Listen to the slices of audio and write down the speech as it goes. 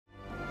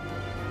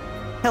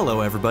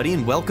Hello everybody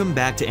and welcome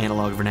back to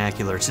Analog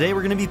Vernacular. Today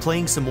we're going to be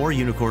playing some more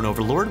Unicorn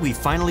Overlord. We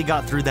finally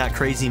got through that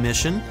crazy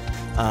mission,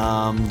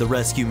 the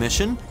rescue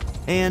mission,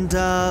 and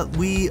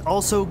we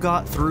also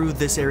got through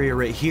this area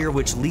right here,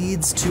 which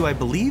leads to, I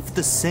believe,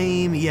 the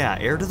same,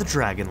 Heir to the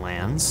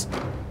Dragonlands.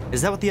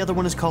 Is that what the other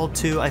one is called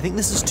too? I think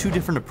this is two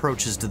different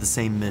approaches to the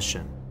same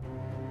mission.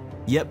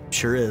 Yep,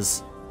 sure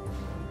is.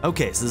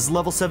 Okay, so this is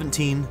level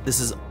 17, this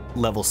is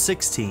level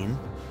 16.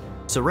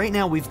 So right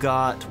now we've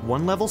got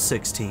one level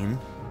 16,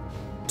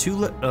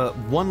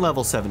 one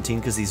level 17,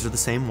 because these are the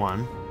same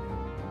one.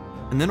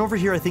 And then over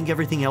here, I think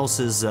everything else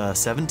is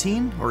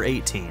 17 or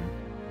 18.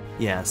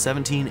 Yeah,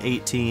 17,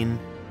 18,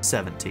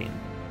 17.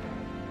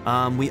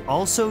 We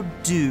also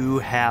do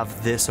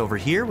have this over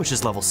here, which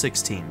is level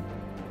 16.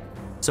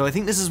 So I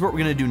think this is what we're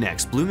going to do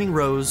next. Blooming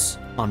Rose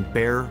on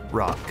Bare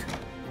Rock.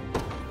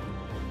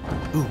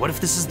 Ooh, what if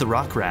this is the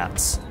rock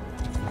rats?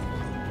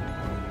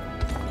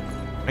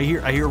 I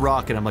hear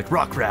rock and I'm like,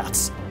 rock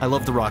rats. I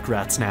love the rock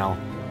rats now.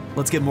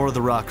 Let's get more of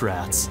the rock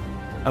rats.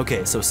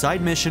 Okay, so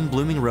side mission,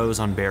 Blooming Rose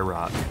on Bare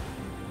Rock.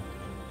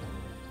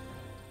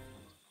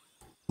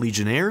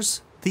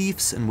 Legionnaires,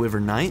 thieves, and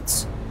wyvern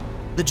knights.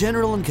 The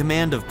general in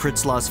command of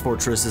Prince Alain's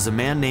fortress is a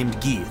man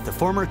named Guy, the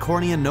former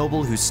Cornian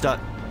noble who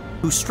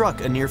struck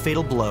a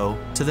near-fatal blow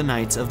to the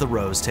Knights of the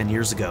Rose 10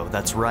 years ago.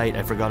 That's right,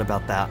 I forgot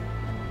about that.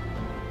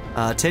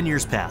 10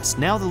 years passed.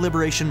 Now the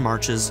liberation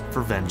marches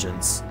for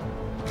vengeance.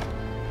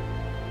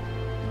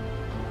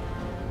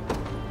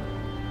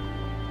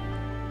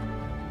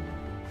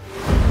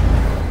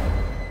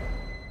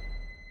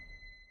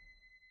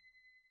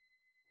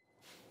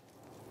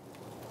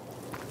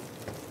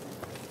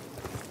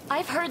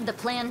 I've heard the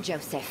plan,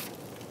 Joseph.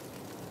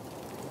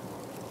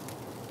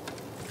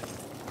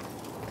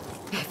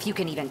 If you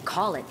can even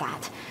call it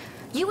that.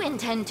 You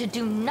intend to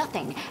do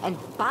nothing and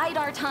bide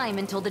our time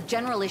until the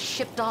general is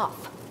shipped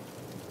off.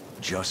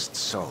 Just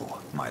so,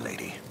 my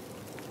lady.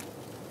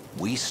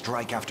 We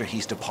strike after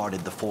he's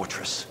departed the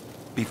fortress,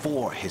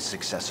 before his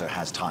successor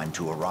has time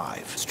to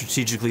arrive.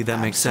 Strategically, that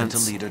makes sense.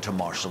 Absent a leader to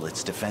marshal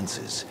its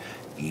defenses,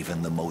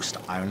 even the most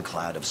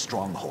ironclad of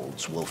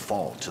strongholds will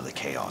fall to the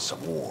chaos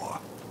of war.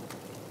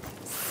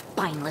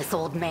 Spineless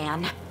old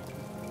man.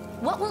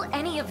 What will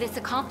any of this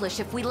accomplish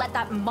if we let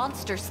that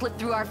monster slip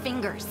through our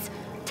fingers?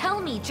 Tell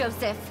me,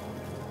 Joseph.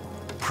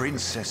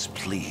 Princess,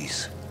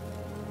 please.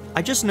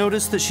 I just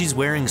noticed that she's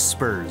wearing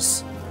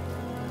spurs.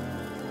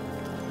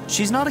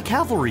 She's not a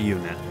cavalry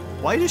unit.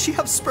 Why does she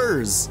have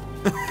spurs?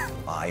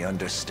 I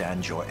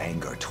understand your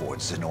anger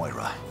towards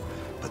Zenoira,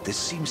 but this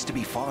seems to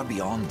be far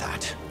beyond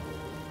that.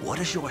 What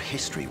is your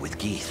history with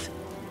Geith?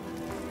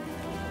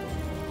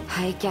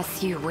 I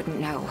guess you wouldn't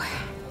know.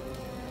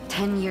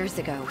 10 years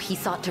ago, he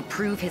sought to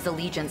prove his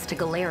allegiance to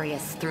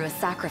Galerius through a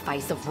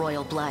sacrifice of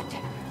royal blood.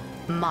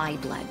 My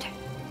blood.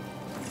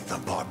 The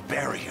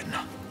barbarian.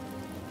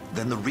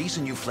 Then the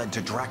reason you fled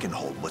to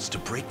Drakenhold was to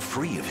break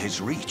free of his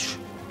reach.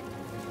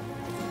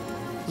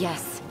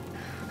 Yes.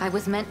 I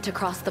was meant to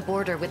cross the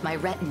border with my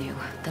retinue,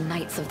 the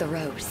Knights of the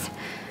Rose.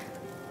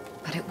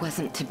 But it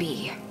wasn't to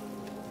be.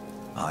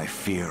 I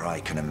fear I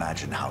can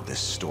imagine how this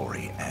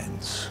story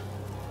ends.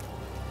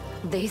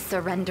 They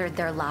surrendered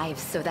their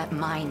lives so that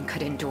mine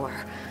could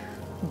endure.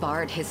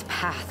 Barred his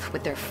path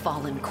with their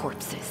fallen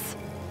corpses.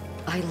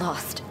 I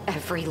lost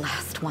every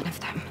last one of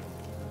them.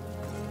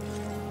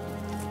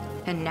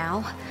 And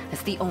now,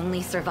 as the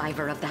only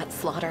survivor of that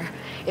slaughter,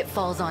 it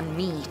falls on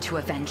me to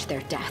avenge their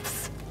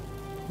deaths.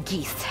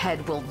 Geith's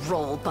head will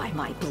roll by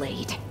my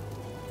blade.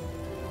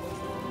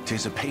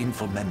 'Tis a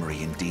painful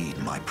memory indeed,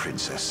 my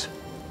princess.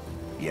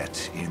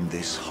 Yet, in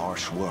this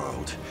harsh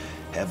world,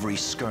 every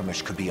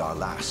skirmish could be our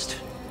last.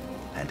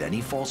 And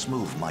any false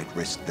move might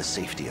risk the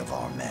safety of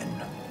our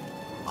men.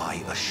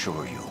 I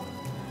assure you,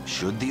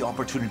 should the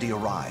opportunity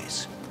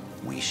arise,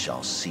 we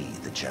shall see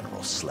the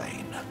general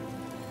slain.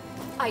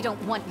 I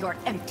don't want your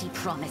empty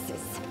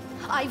promises.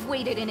 I've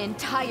waited an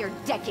entire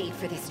decade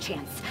for this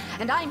chance,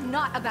 and I'm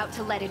not about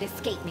to let it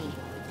escape me.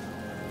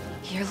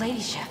 Your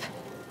ladyship.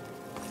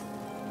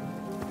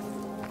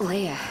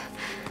 Leia.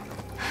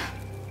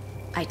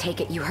 I take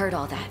it you heard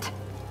all that.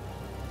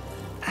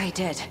 I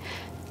did.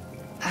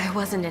 I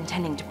wasn't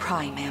intending to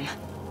pry, ma'am.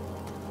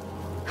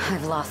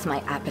 I've lost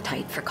my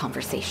appetite for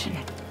conversation.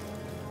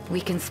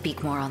 We can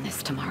speak more on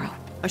this tomorrow.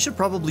 I should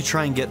probably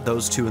try and get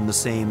those two in the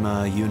same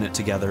unit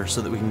together so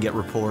that we can get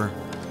rapport.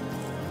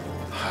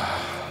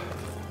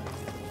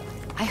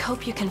 I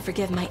hope you can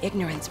forgive my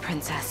ignorance,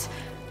 Princess.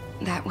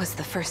 That was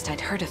the first I'd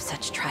heard of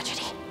such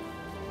tragedy.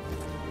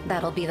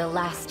 That'll be the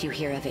last you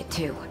hear of it,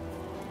 too.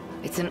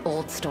 It's an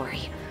old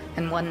story,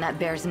 and one that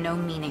bears no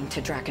meaning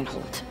to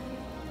Drakenhold.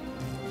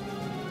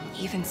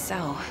 Even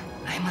so,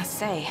 I must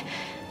say,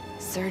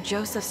 Sir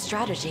Joseph's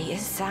strategy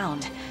is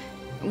sound.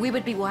 We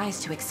would be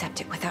wise to accept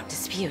it without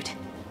dispute.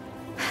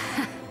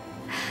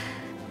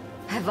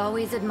 I've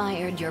always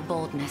admired your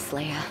boldness,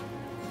 Leia.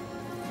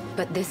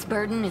 But this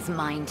burden is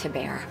mine to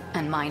bear,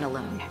 and mine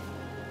alone.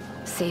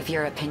 Save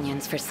your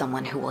opinions for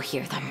someone who will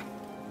hear them.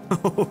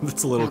 Oh,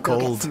 that's a little now go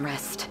cold. get some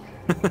rest.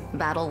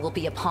 Battle will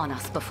be upon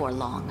us before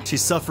long.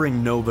 She's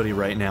suffering nobody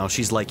right now.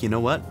 She's like, you know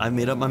what? I've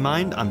made up my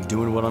mind. I'm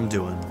doing what I'm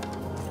doing.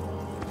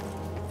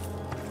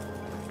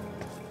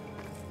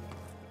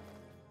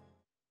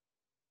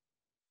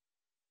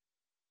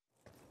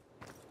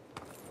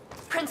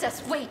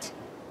 Princess, wait!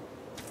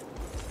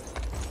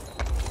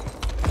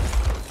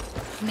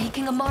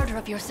 Making a martyr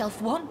of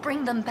yourself won't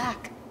bring them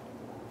back.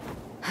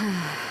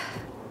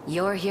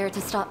 You're here to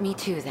stop me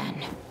too,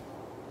 then.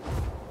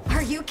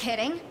 Are you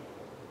kidding?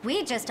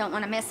 We just don't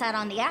want to miss out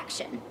on the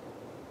action.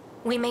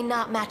 We may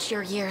not match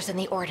your years in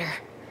the Order,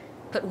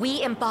 but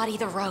we embody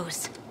the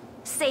Rose.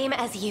 Same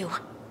as you.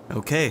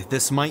 Okay,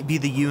 this might be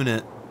the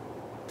unit.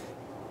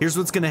 Here's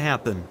what's gonna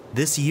happen.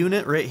 This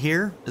unit right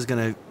here is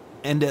gonna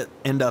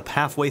end up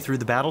halfway through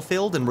the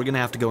battlefield, and we're gonna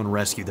have to go and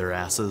rescue their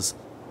asses.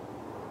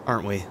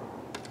 Aren't we?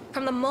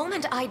 From the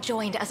moment I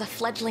joined as a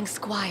fledgling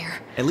squire,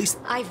 At least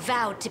I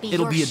vowed to be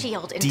it'll your be a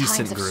shield in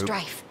decent times of group.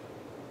 strife.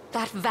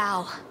 That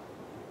vow,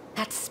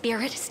 that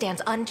spirit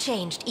stands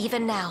unchanged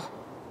even now.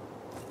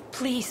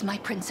 Please, my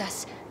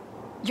princess.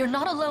 You're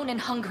not alone in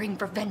hungering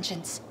for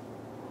vengeance.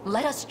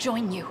 Let us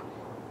join you.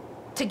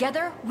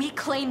 Together, we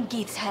claim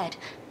Geeth's head,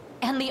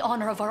 and the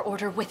honor of our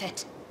order with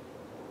it.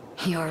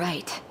 You're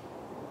right.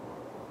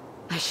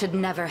 I should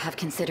never have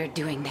considered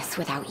doing this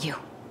without you.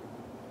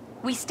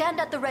 We stand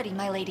at the ready,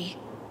 my lady.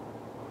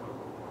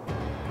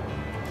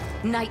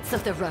 Knights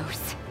of the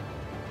Rose,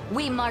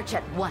 we march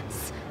at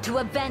once to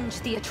avenge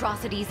the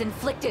atrocities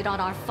inflicted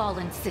on our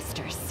fallen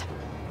sisters.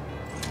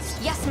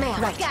 Yes,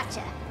 ma'am. Right.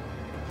 Gotcha.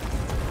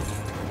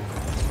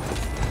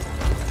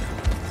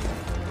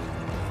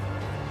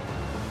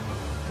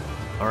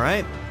 All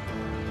right.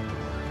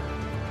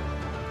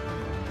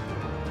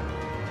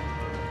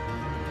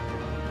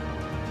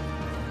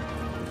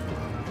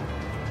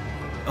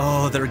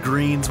 Oh, they're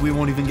greens. We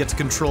won't even get to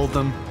control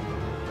them.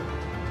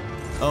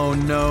 Oh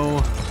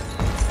no.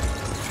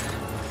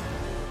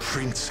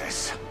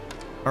 Princess.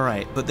 All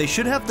right, but they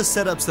should have the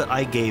setups that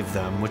I gave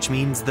them, which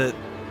means that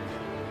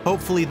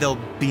hopefully they'll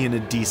be in a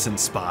decent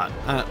spot.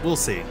 We'll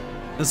see.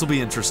 This will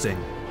be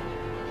interesting.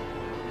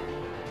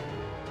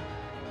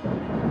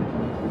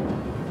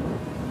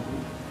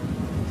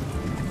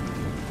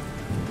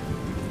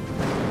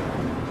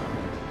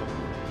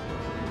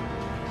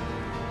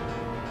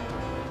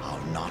 I'll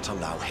not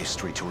allow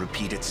history to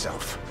repeat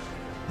itself.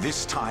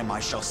 This time I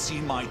shall see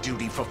my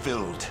duty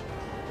fulfilled.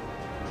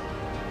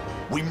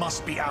 We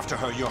must be after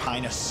her, Your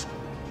Highness.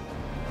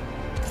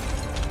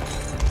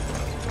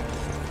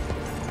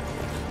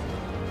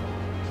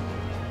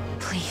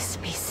 Please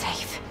be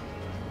safe.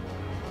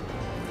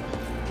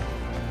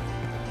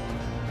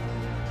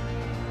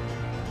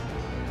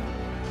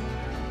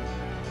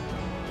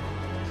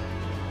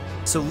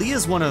 So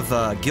Leah's one of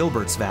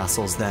Gilbert's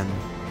vassals then,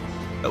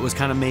 that was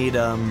kind of made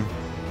a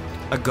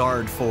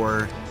guard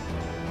for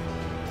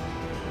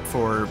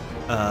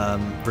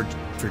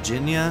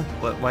Virginia.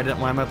 Why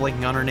am I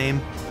blanking on her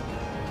name?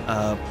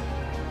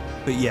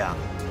 But yeah,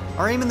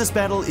 our aim in this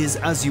battle is,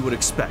 as you would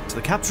expect,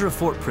 the capture of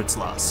Fort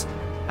Pritzlas.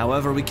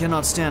 However, we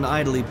cannot stand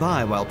idly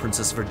by while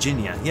Princess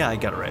Virginia, yeah, I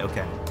got it right,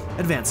 okay,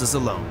 advances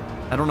alone.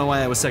 I don't know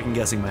why I was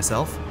second-guessing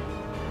myself.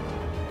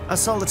 A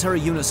solitary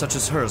unit such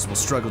as hers will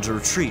struggle to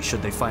retreat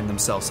should they find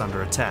themselves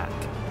under attack.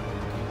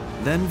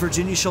 Then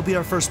Virginia shall be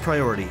our first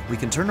priority. We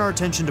can turn our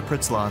attention to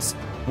Pritzlas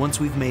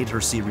once we've made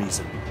her see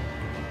reason.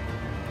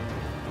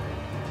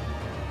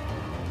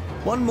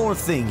 One more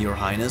thing, Your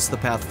Highness. The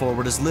path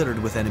forward is littered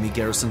with enemy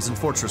garrisons and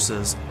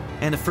fortresses.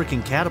 And a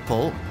freaking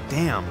catapult.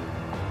 Damn.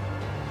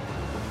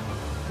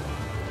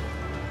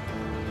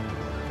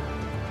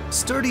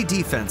 Sturdy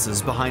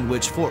defenses behind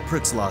which Fort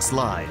Pritzlas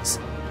lies.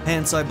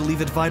 Hence, I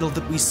believe it vital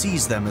that we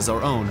seize them as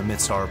our own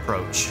amidst our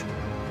approach.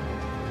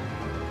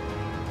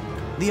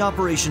 The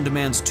operation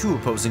demands two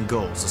opposing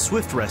goals, a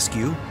swift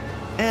rescue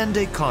and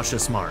a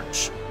cautious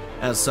march.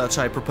 As such,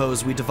 I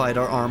propose we divide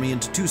our army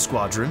into two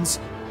squadrons,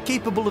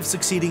 capable of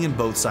succeeding in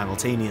both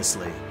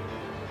simultaneously.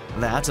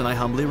 That, and I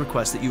humbly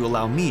request that you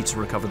allow me to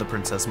recover the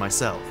princess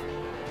myself.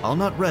 I'll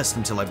not rest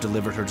until I've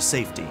delivered her to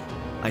safety.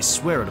 I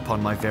swear it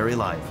upon my very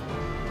life.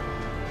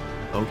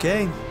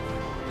 Okay.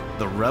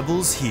 The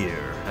rebels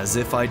here, as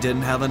if I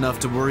didn't have enough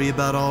to worry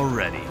about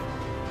already.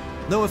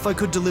 Though if I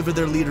could deliver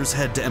their leader's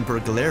head to Emperor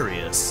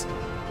Galerius,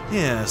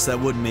 yes, that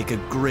would make a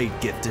great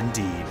gift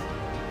indeed.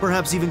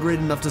 Perhaps even great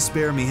enough to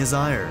spare me his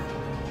ire.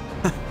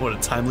 What a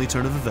timely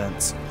turn of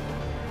events.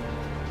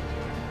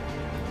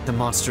 The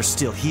monster's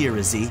still here,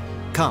 is he?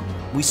 Come,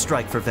 we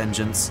strike for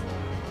vengeance.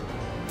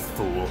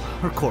 Fool,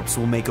 her corpse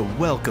will make a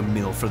welcome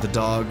meal for the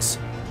dogs.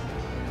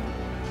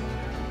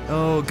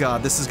 Oh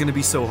god, this is gonna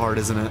be so hard,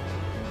 isn't it?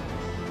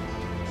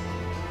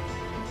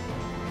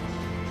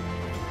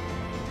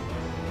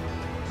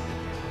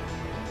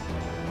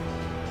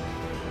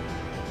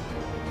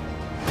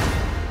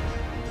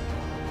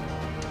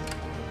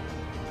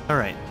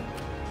 Alright.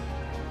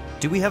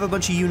 Do we have a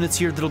bunch of units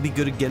here that'll be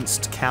good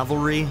against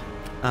cavalry?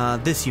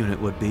 This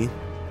unit would be.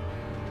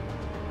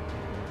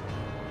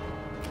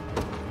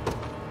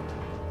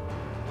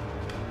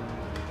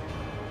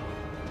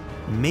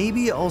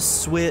 Maybe I'll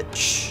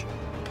switch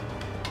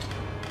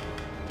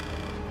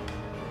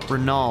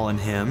Renal and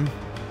him.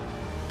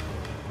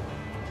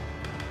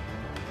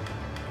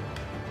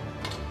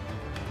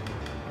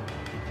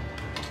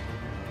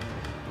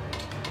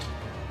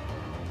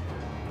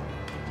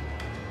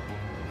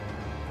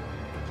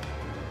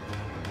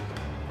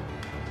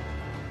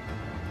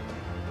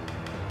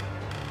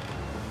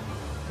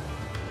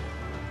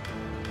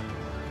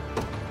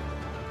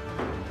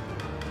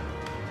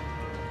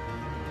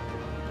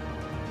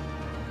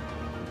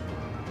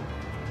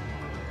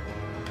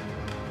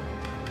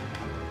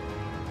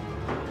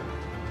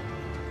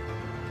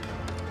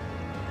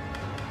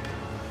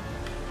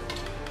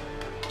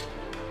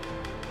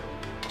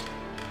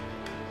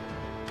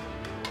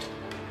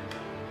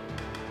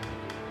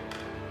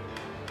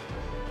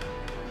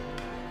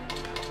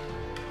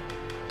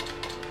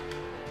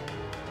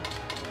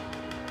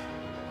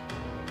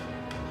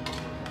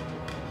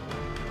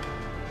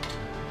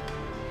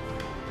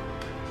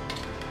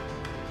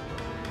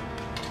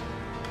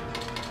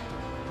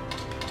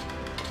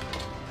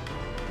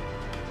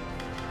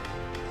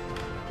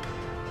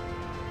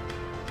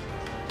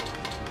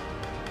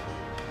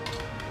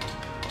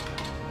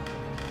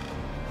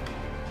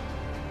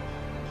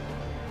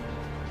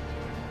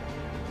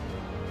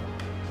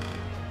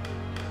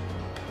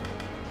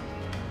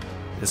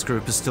 This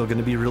group is still going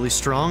to be really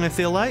strong, I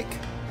feel like.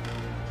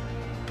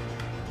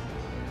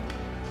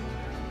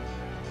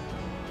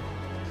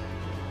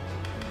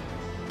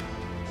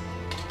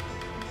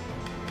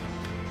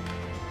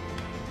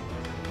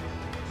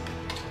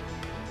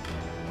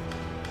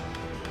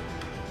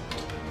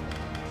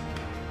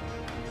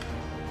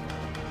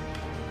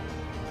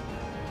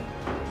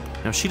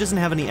 Now, she doesn't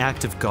have any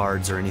active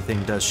guards or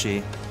anything, does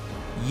she?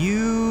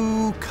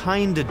 You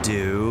kinda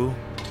do.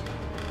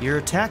 Your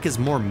attack is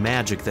more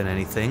magic than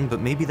anything, but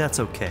maybe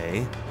that's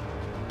okay.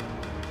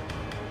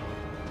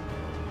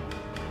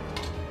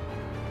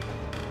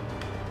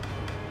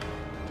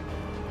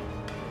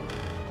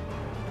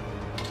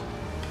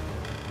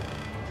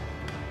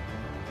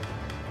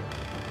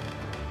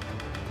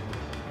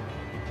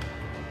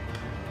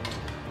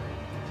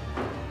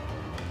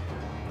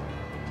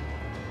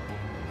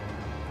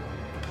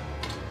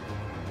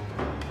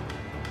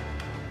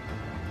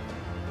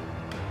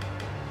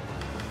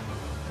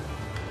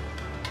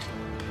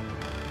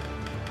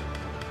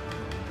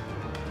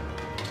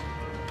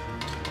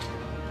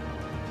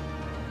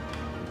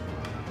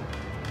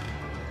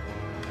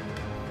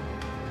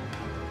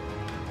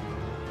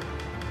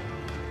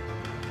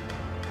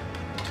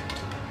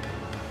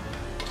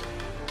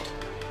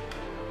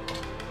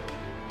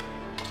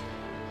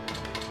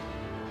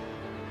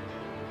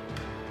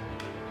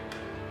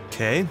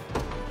 Okay.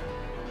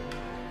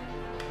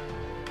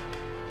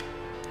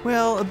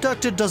 Well,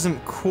 abducted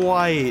doesn't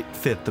quite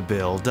fit the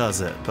bill,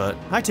 does it? But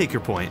I take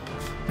your point.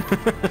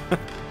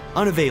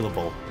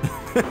 Unavailable.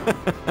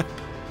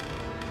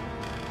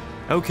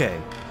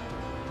 Okay.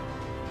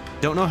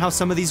 Don't know how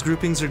some of these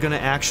groupings are going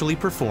to actually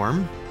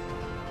perform.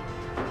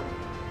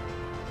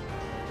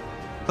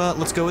 But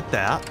let's go with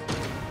that.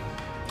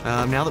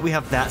 Now that we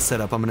have that set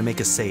up, I'm going to make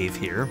a save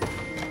here.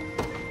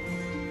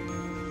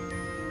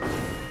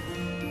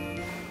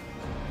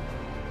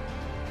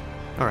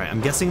 Alright,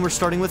 I'm guessing we're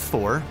starting with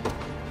 4.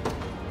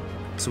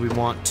 So we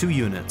want 2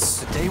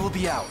 units. The day will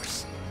be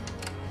ours.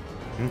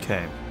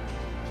 Okay.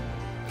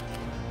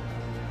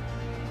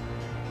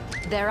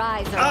 Their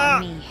eyes are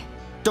on me.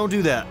 Don't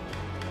do that.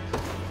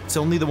 It's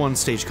only the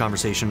 1-stage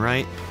conversation,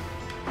 right?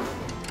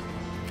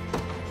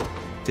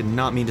 Did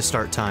not mean to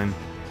start time.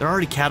 They're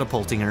already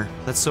catapulting her.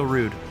 That's so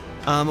rude.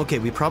 Okay,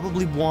 we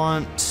probably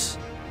want...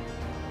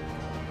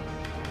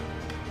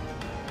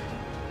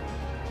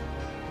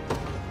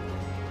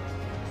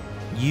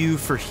 you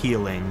for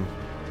healing.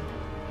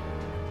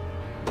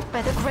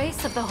 By the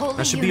grace of the Holy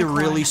That should be a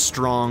Unicorn. really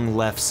strong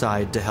left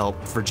side to help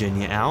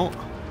Virginia out.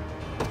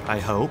 I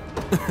hope.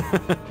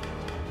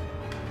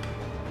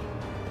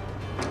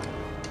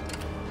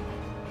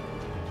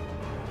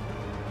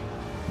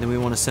 Then we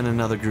want to send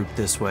another group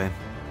this way.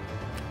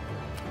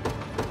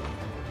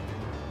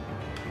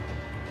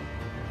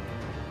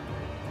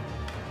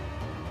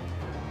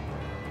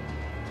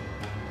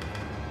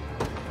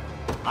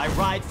 I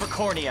ride for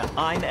Cornea.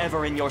 I'm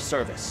ever in your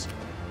service.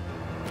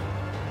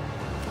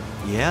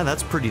 Yeah,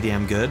 that's pretty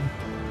damn good.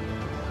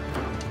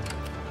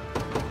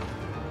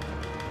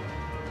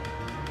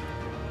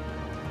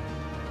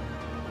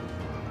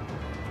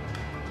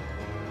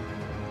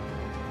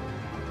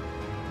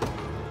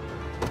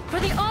 For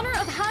the honor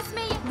of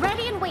Hasme,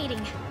 ready and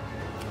waiting.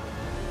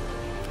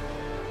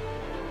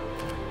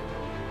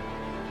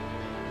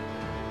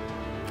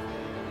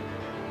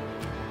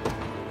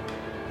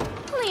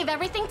 Leave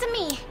everything to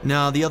me.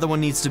 No, the other one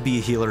needs to be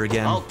a healer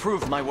again. I'll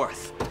prove my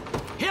worth.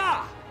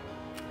 Yeah!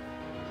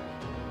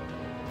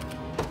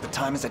 The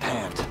time is at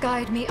hand.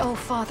 Guide me, O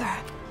Father.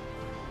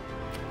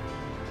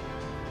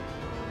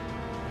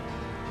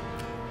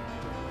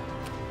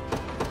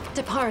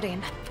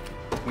 Departing.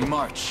 We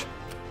march.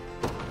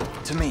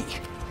 To me.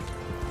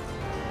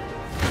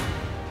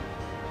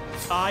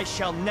 I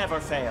shall never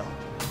fail.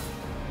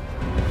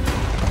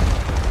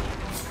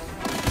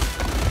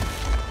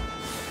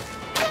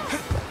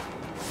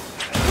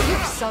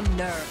 some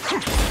nerve.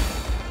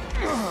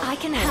 I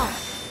can help.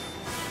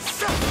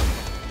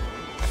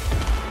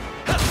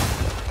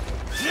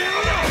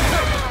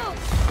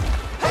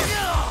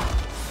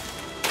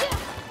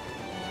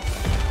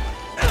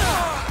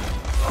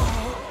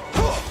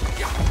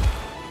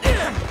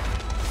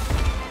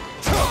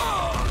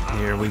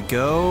 Here we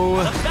go.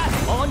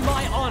 That's on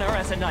my honor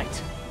as a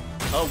knight.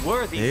 A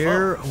worthy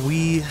There foe.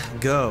 we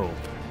go.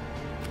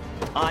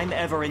 I'm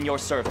ever in your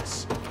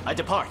service. I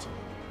depart.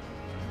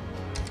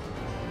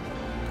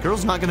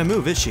 Girl's not gonna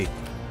move, is she?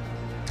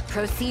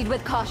 Proceed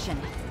with caution.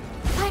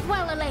 Fight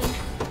well, Alain.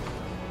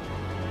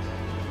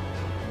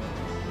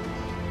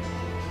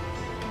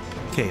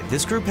 Okay,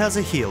 this group has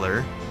a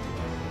healer.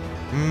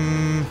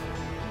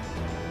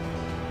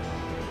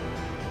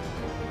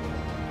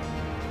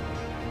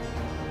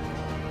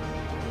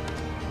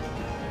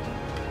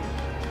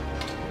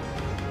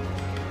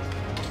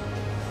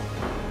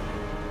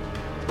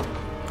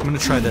 I'm gonna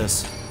try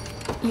this.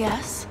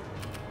 Yes?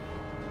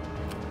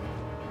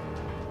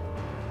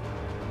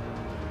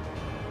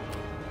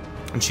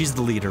 And she's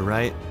the leader,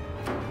 right?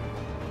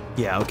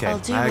 Yeah, okay. I'll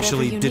do I actually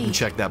whatever you didn't need.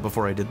 check that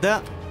before I did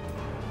that.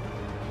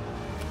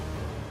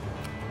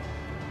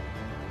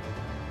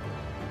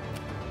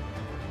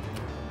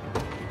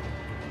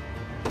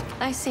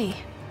 I see.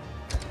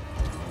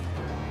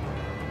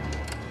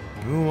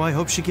 Ooh, I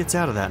hope she gets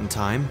out of that in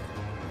time.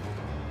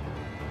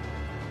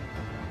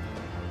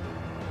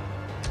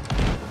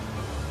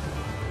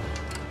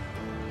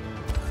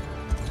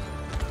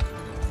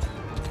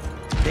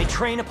 They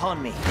train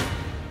upon me.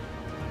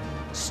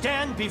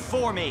 Stand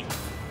before me.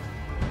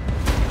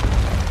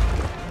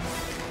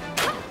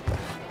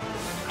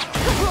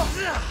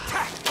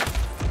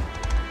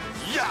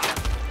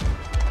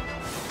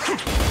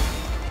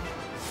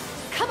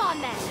 Come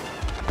on, then.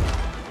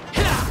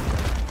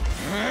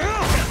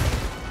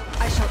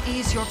 I shall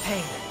ease your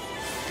pain.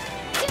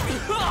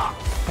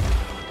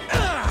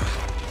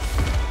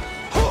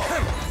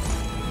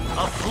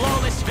 A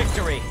flawless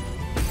victory.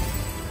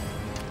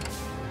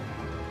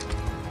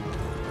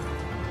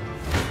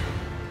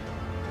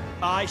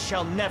 I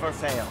shall never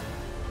fail.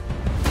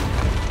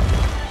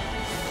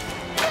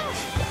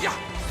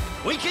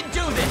 We can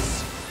do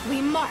this!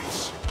 We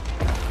march.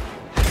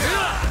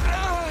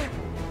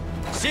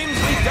 Seems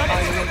we've done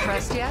Are it! you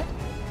impressed yet?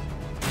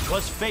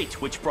 'Twas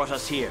fate which brought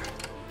us here.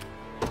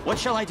 What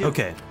shall I do?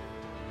 Okay.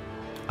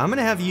 I'm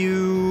gonna have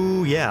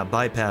you, yeah,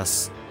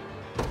 bypass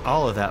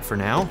all of that for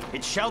now.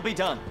 It shall be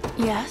done.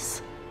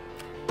 Yes.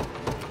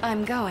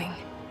 I'm going.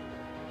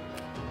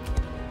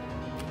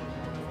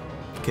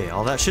 Okay,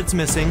 all that shit's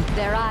missing.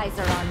 Their eyes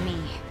are on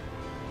me.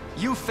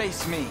 You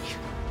face me.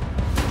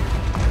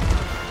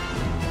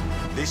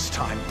 This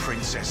time,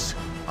 Princess,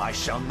 I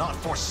shall not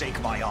forsake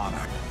my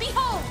honor.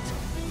 Behold!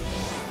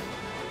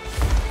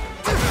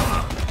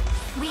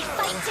 We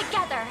fight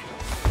together.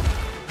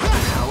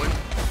 How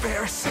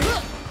embarrassing.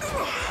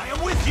 I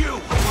am with you!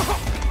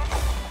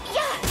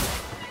 Yes!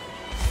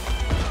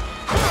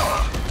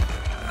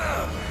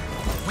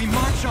 We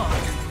march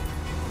on.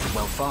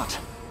 Well fought.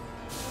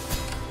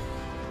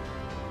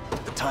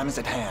 The time is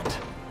at hand.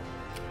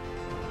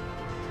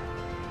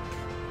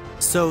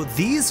 So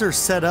these are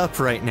set up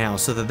right now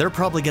so that they're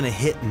probably gonna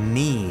hit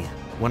me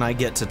when I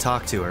get to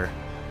talk to her.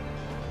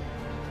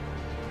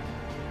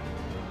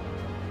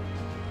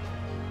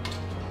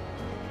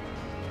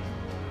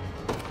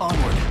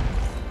 Onward.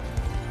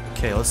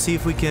 Okay, let's see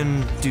if we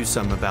can do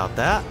something about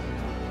that.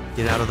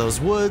 Get out of those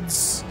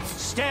woods.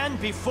 Stand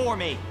before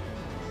me.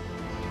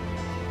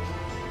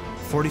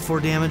 44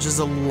 damage is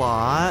a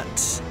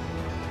lot.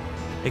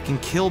 It can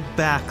kill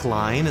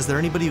backline. Is there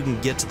anybody who can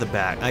get to the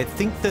back? I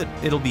think that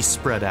it'll be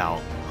spread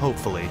out,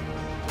 hopefully.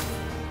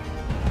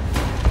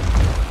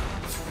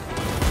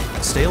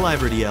 Stay alive,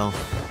 Ridiel.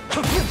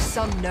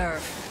 Some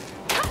nerve.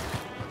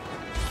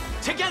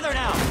 Together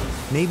now.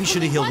 Maybe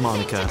should have healed One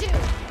thing Monica. to do.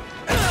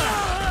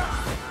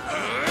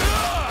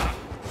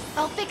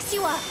 I'll fix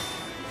you up.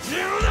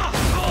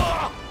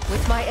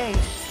 With my aid.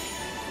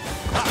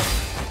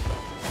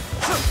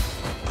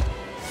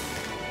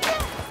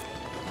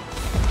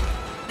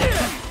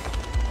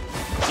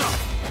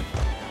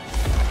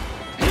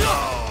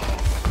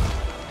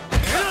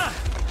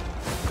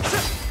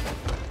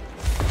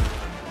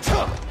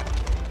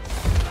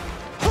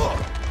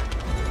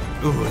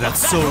 Ooh, that's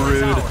so Battle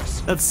is rude.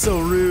 ours. That's so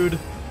rude.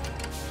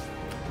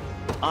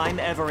 I'm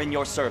ever in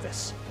your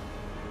service.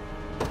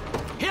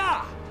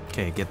 Yeah.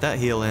 Okay, get that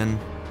heal in.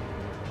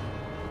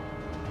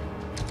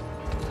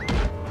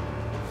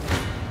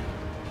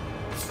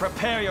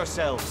 Prepare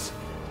yourselves.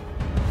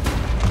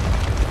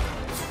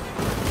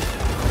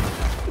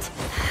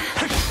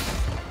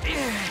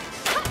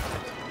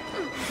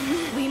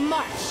 We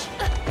march.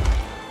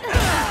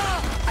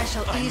 I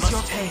shall I ease your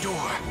must pain.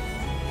 endure.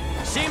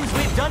 Seems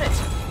we've done it.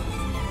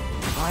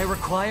 I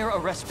require a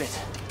respite.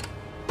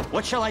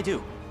 What shall I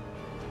do?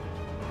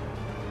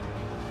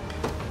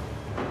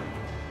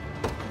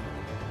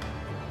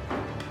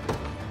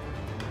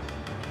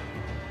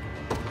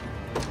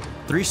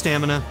 Three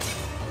stamina.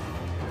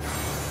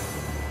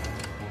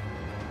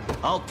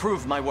 I'll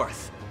prove my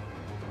worth.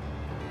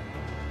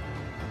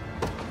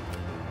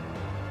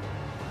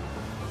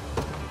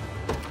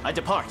 I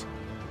depart.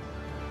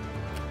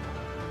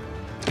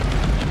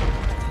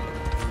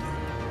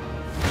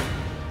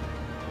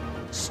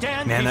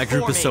 Stand Man, that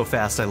group before is me. so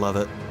fast. I love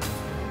it.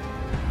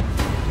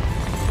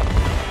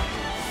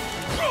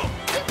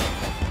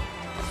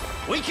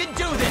 We can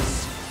do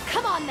this!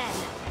 Come on then!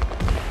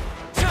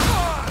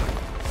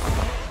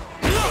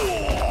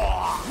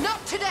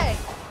 Not today!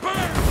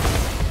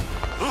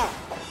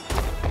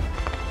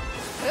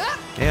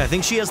 Yeah, I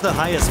think she has the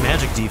highest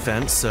magic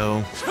defense,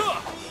 so...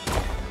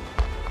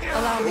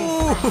 Allow me.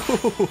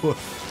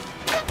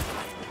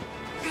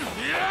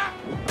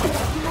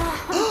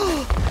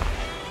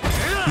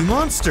 You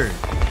monster!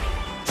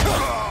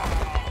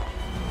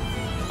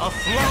 A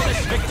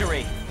flawless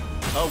victory!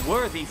 A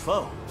worthy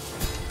foe.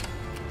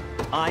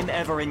 I'm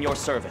ever in your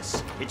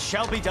service. It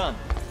shall be done.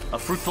 A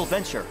fruitful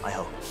venture, I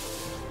hope.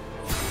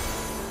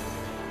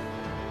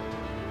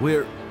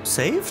 We're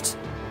saved?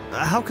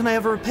 How can I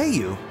ever repay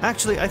you?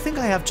 Actually, I think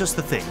I have just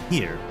the thing.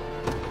 Here.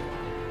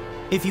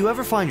 If you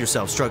ever find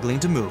yourself struggling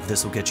to move,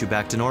 this will get you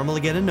back to normal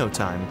again in no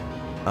time.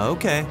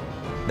 Okay.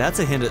 That's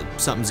a hint at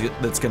something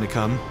that's gonna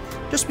come.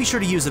 Just be sure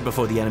to use it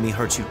before the enemy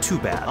hurts you too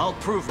bad. I'll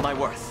prove my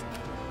worth.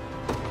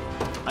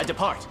 I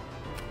depart.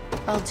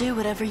 I'll do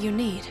whatever you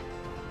need.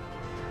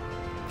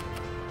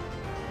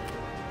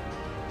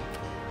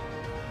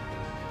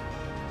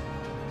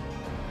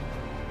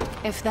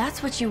 If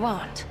that's what you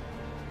want.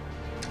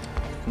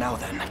 Now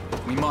then,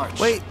 we march.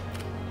 Wait.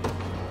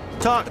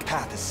 Talk. The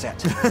path is set.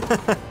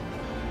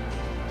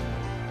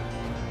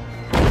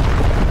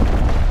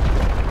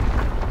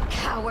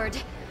 Coward.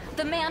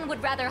 The man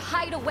would rather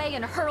hide away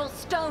and hurl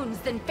stones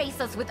than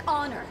face us with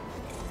honor.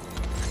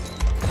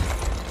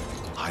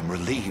 I'm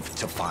relieved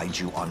to find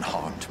you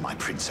unharmed, my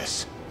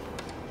princess.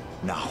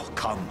 Now,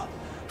 come.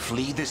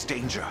 Flee this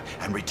danger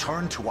and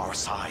return to our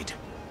side.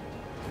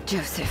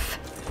 Joseph.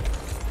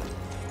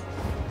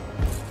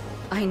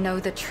 I know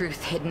the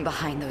truth hidden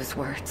behind those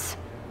words.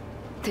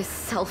 This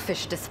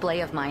selfish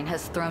display of mine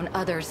has thrown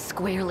others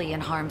squarely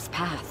in harm's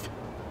path.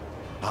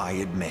 I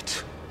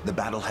admit, the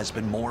battle has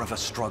been more of a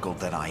struggle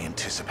than I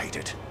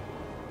anticipated.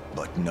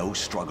 But no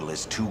struggle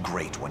is too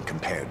great when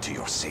compared to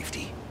your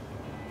safety.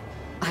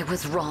 I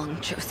was wrong,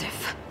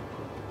 Joseph.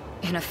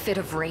 In a fit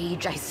of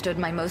rage, I stood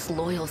my most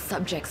loyal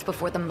subjects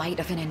before the might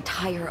of an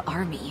entire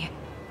army.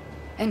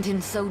 And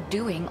in so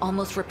doing,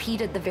 almost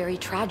repeated the very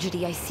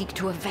tragedy I seek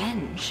to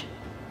avenge.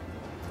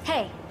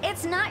 Hey,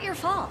 it's not your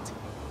fault.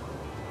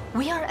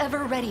 We are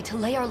ever ready to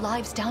lay our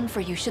lives down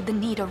for you should the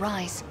need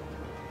arise.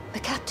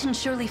 The captain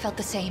surely felt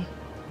the same,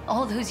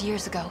 all those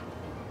years ago.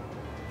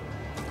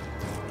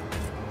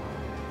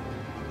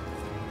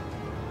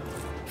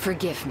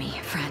 Forgive me,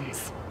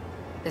 friends.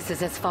 This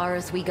is as far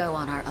as we go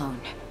on our own.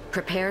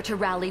 Prepare to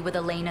rally with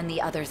Alain and the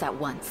others at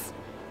once.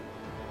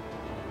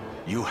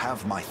 You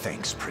have my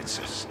thanks,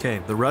 Princess.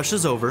 Okay, the rush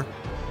is over.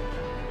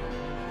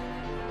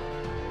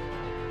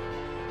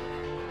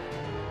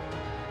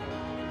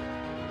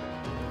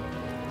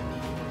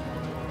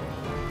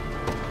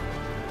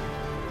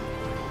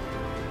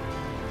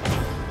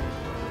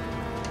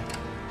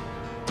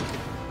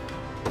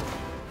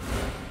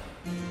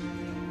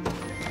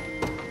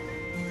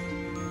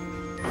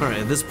 Alright,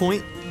 at this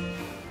point...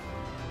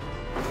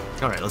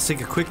 Alright, let's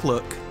take a quick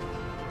look.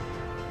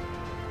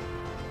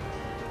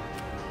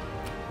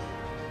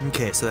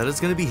 Okay, so that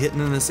is going to be hitting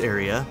in this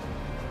area.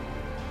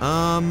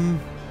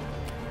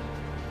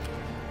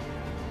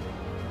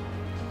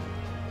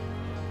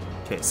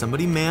 Okay,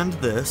 somebody manned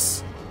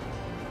this.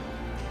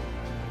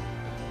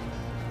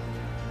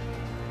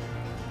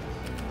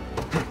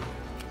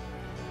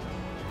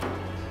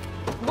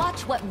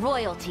 Watch what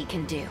royalty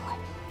can do.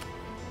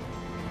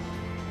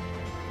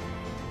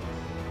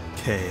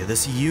 Okay,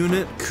 this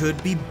unit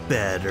could be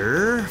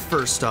better.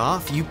 First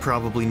off, you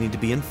probably need to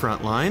be in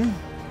front line.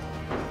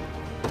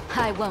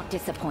 I won't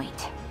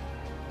disappoint.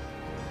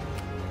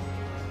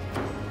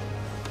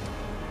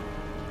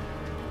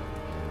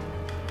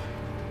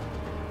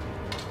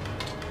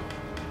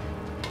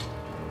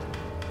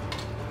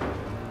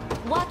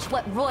 Watch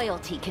what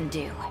royalty can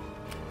do.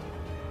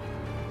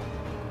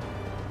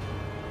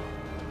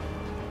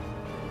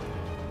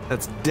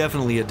 That's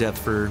definitely a death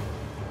for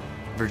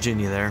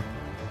Virginia there.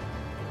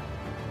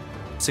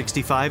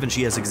 65, and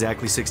she has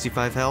exactly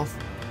 65 health.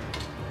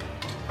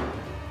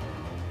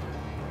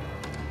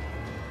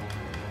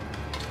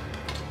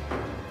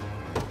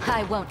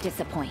 I won't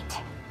disappoint.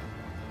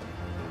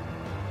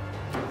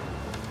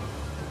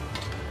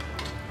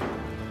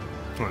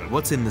 Alright,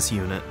 what's in this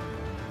unit?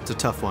 It's a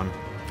tough one.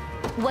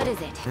 What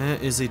is it?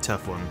 It is a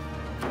tough one.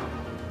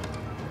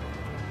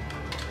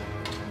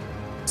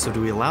 So do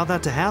we allow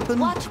that to happen?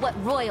 Watch what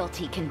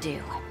royalty can do.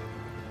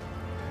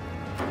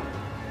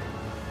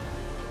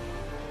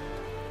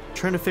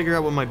 Trying to figure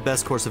out what my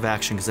best course of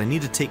action, because I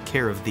need to take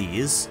care of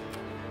these.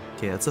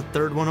 Okay, that's a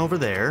third one over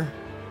there.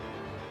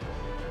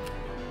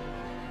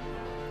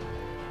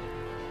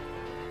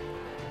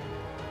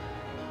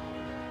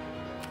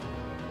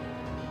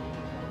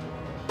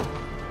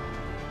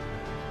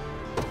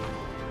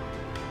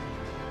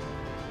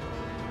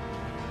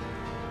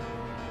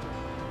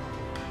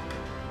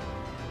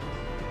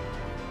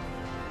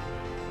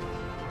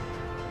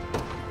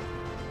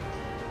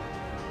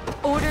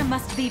 Honor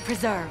must be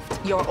preserved.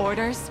 Your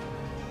orders?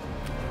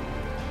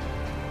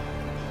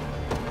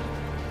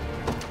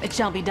 It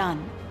shall be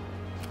done.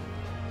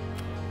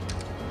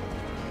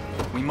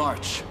 We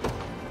march.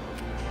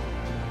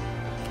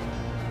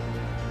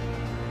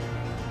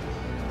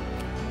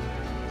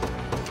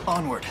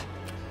 Onward.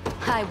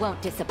 I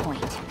won't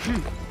disappoint.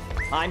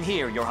 I'm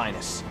here, Your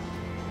Highness.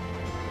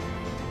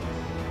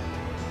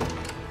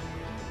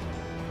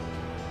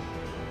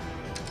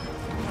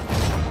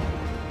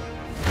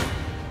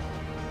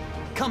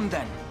 Come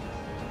then.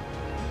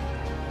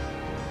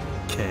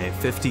 Okay,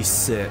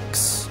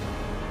 56.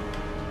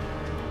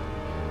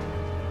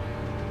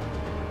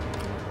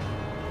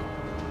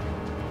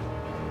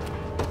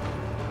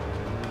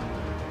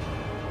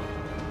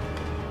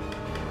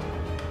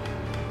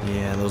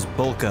 Yeah, those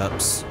bulk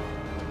ups.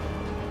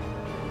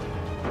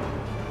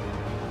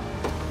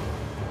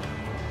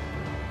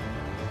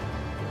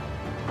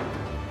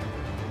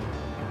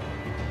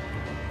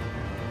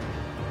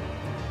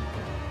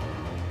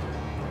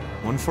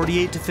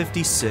 $148 to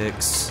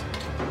 56.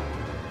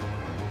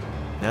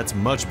 That's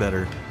much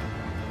better.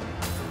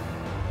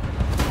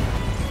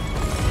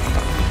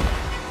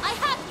 I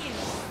have you!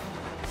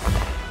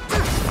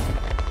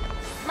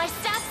 My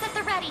staff's at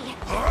the ready.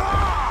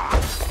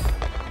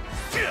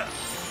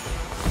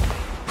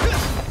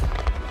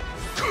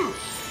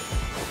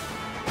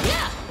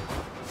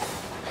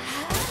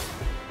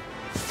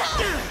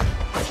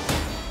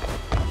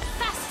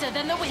 Faster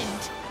than the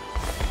wind.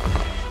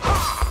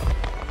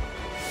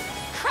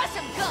 Crush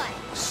him good!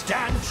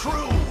 Stand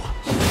true!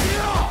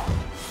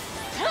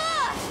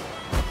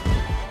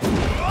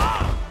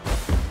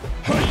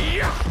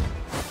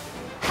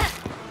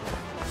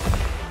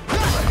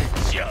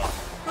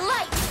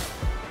 Light!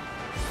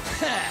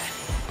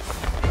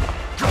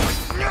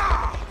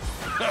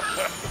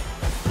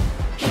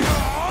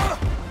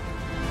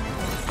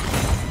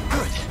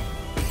 Good.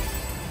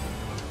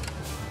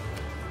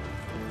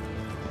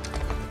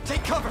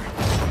 Take cover.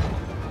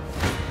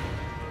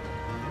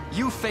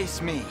 You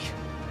face me.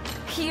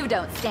 You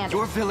don't stand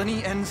Your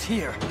villainy ends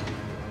here.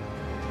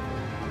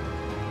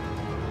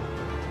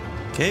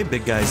 Okay,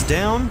 big guy's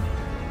down.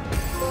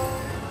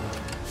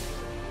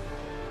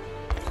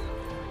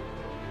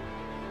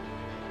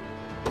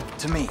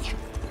 To me.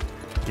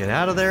 Get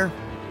out of there.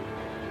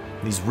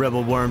 These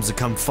rebel worms have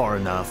come far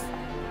enough.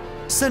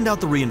 Send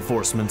out the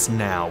reinforcements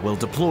now. We'll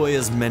deploy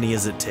as many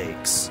as it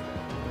takes.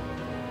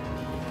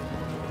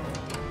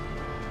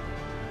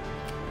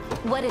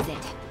 What is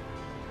it?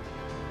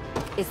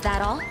 Is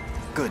that all?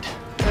 Good.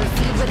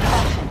 Proceed with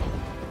caution.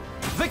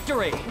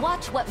 Victory!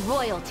 Watch what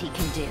royalty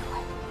can do.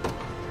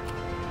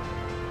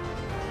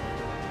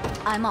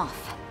 I'm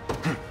off.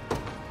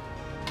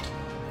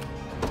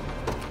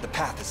 The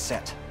path is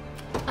set.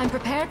 I'm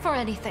prepared for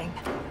anything.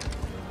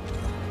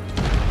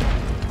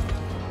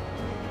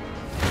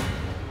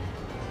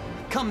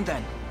 Come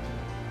then.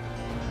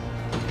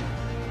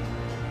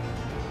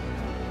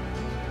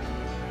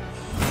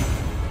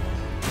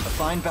 A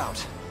fine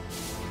bout.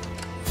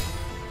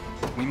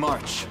 We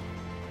march.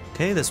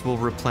 Okay, this will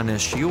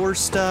replenish your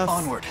stuff.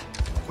 Onward.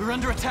 We're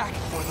under attack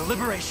for the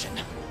liberation.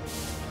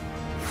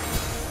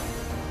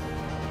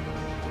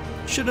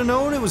 Should've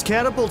known it was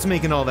catapults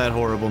making all that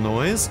horrible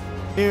noise.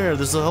 Here,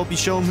 this'll help you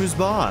show him who's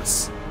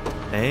boss.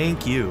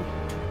 Thank you.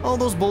 All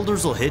those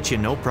boulders will hit you,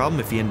 no problem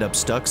if you end up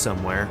stuck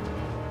somewhere.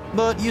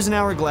 But use an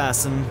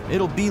hourglass and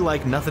it'll be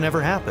like nothing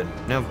ever happened.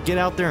 Now get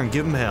out there and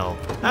give him hell.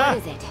 What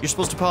is it? You're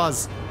supposed to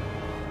pause.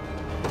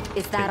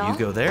 Is that Okay, all? you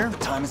go there. The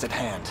time is at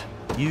hand.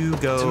 You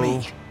go... To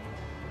me.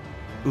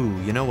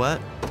 Ooh, you know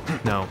what?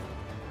 No.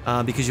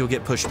 Because you'll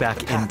get pushed back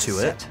The path into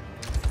is it. set.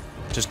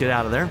 Just get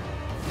out of there.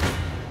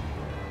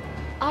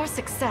 Our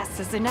success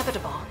is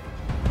inevitable.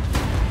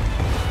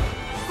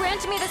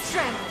 Grant me the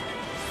strength.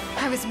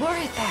 I was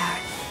worried there.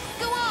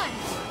 Go on!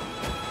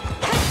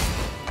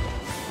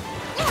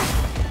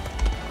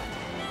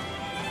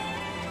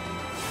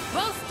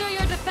 Bolster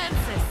your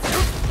defenses!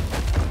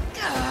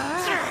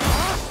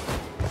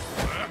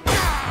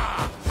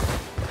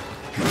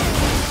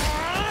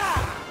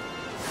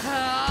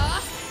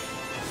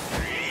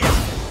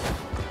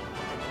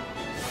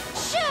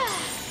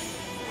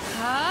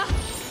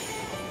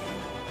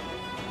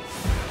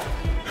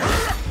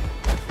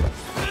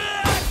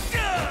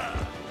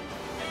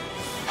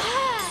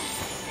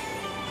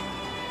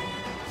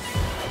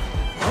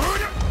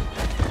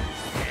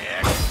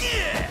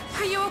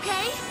 Are you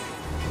okay?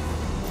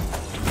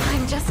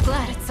 I'm just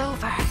glad it's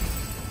over.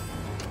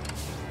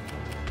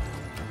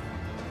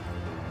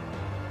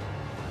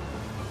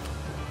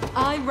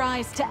 I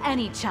rise to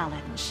any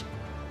challenge.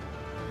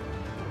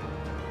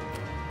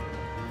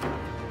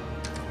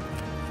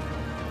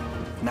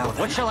 Now then.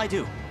 What shall I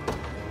do?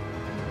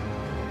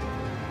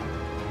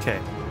 Okay.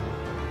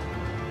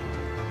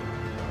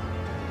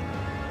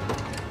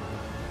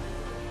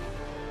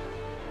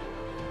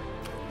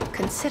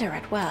 Consider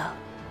it well.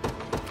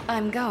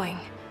 I'm going.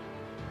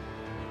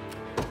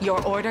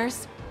 Your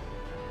orders?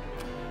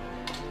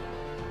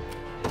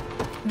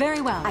 Very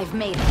well. I've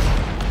made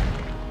it.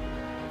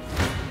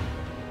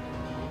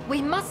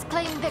 We must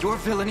claim victory. Your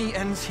villainy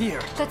ends here.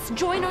 Let's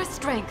join our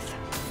strength.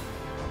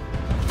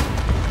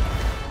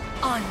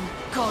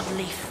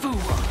 Ungodly fool.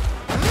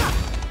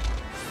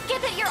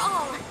 Give it your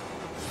all!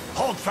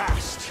 Hold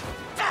fast!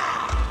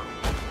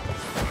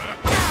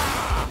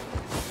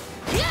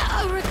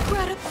 Yeah,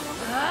 regrettable.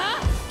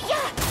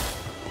 Yeah!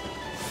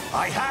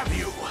 I have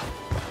you!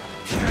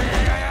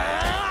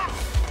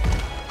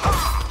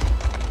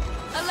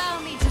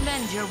 Allow me to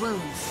mend your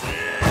wounds.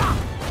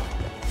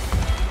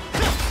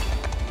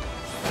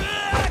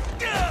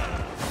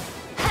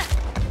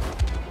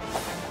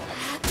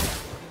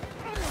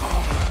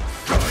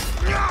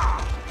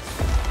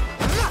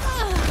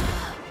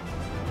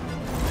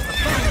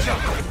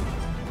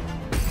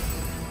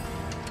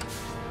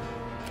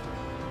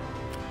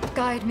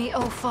 Guide me,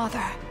 oh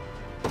Father.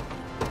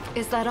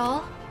 Is that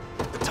all?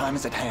 The time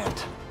is at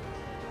hand.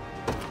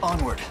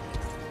 Onward.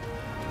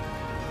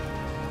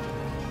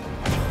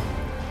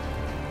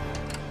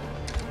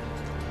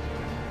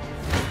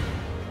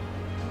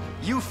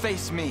 You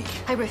face me.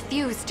 I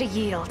refuse to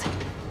yield.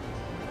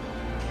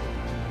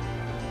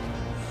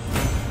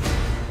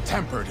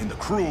 Tempered in the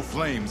cruel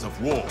flames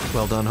of war.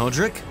 Well done,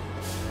 Hodrick.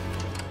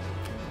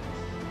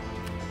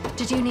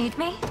 Did you need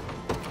me?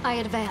 I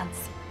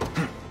advance.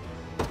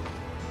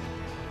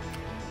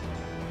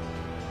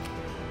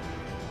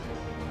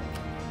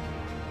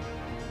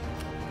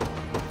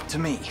 To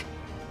me.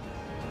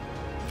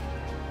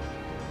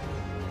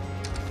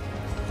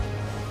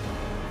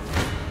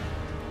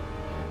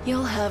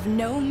 You'll have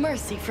no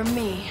mercy from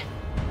me.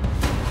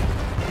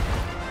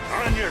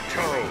 On your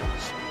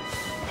toes.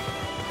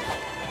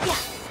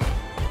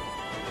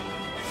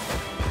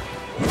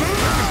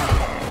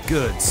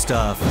 Good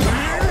stuff.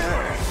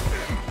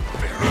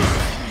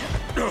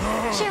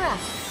 Cheer up.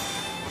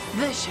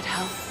 This should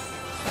help.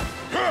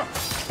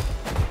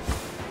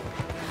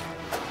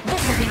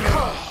 This will be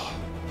cool.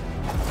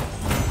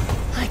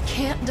 I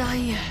can't die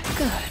yet.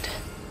 Good.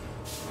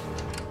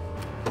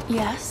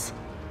 Yes?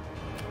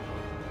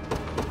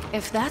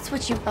 If that's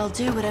what I'll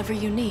do whatever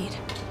you need.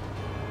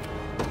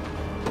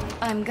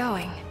 I'm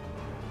going.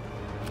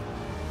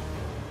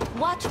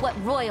 Watch what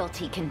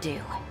royalty can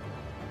do.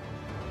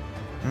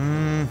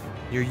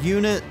 Your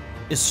unit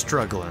is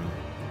struggling.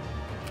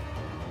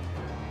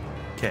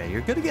 Okay,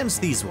 you're good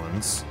against these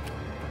ones.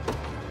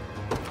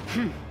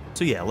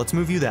 So yeah, let's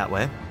move you that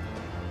way.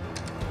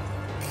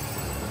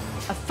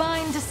 A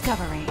fine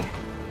discovery.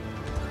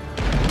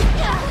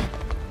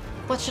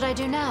 What should I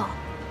do now?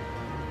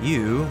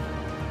 You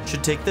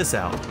should take this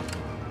out.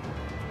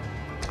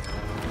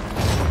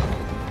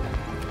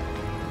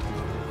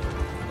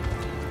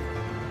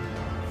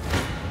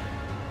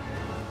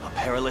 A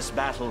perilous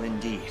battle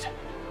indeed.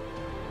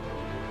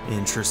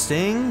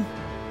 Interesting.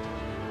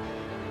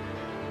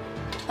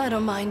 I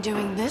don't mind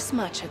doing this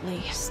much at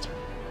least.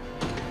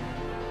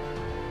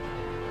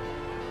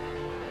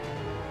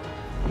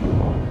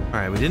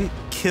 Alright, we didn't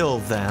kill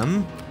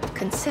them.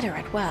 Consider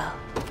it well.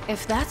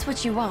 If that's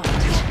what you want.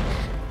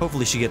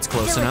 Hopefully she gets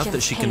close enough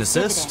that she can pays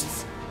assist.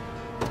 dividends.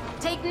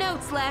 Take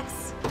notes,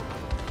 Lex.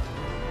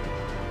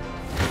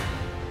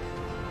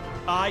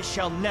 I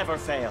shall never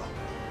fail.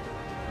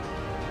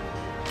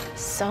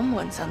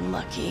 Someone's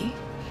unlucky.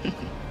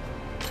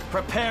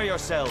 Prepare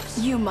yourselves.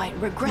 You might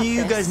regret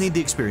You this. guys need the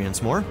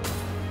experience more.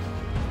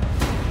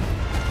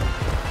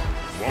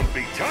 Won't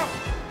be tough.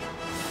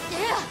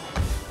 Yeah.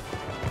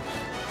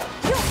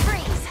 You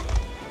freeze!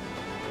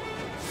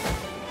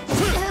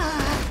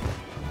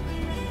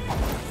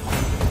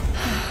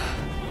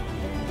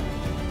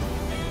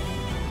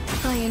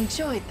 I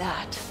enjoyed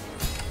that.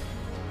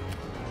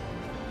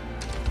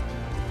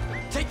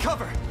 Take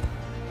cover!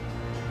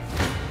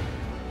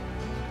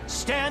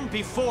 Stand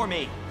before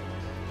me.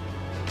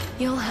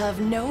 You'll have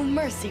no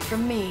mercy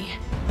from me.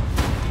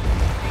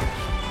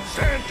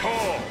 Stand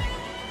tall.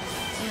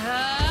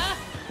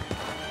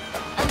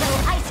 A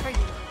little ice for you.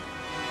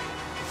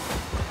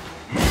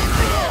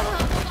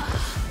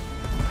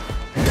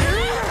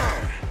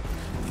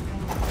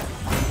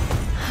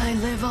 I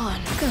live on.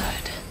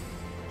 Good.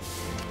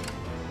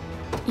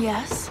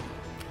 Yes?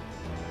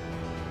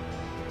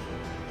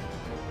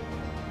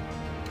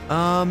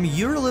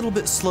 You're a little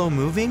bit slow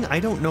moving. I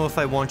don't know if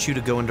I want you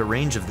to go into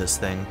range of this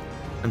thing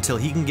until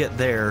he can get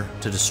there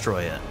to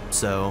destroy it.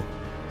 So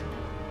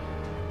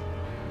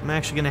I'm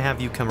actually gonna have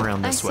you come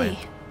around this way.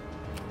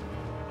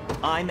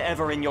 I'm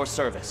ever in your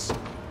service.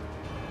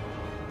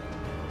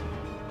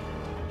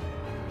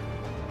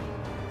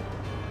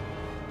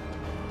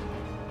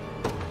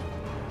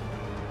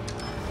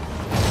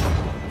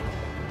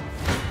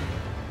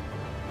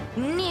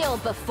 Kneel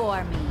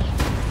before me.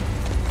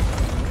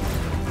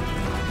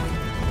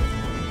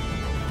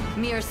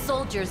 Mere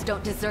soldiers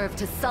don't deserve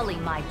to sully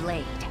my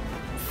blade.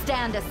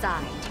 Stand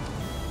aside.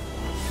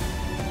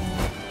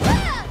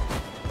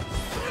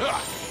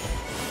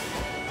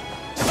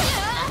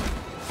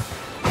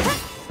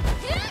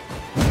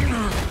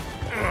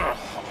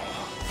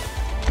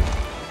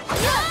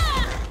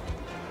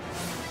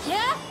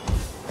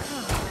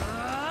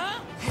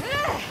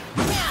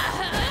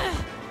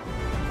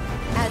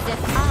 As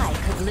if I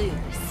could lose.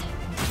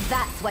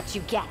 what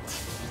you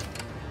get.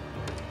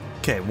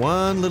 Okay,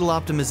 one little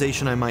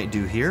optimization I might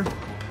do here.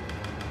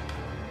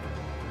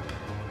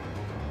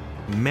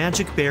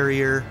 Magic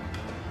barrier.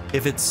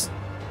 If it's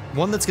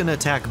one that's going to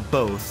attack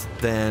both,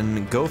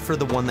 then go for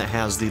the one that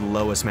has the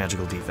lowest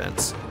magical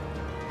defense.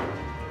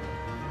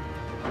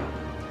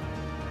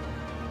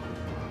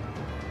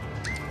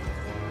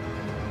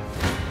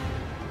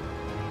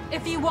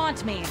 If you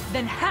want me,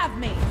 then have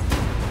me.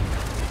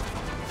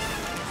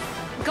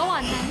 Go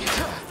on, then.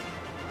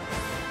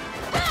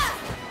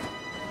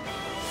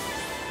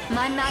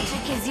 My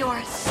magic is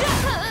yours.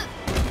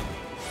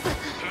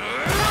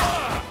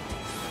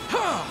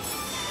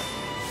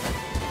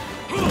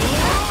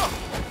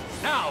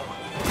 Now!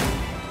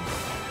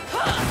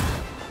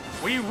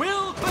 We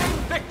will claim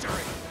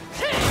victory!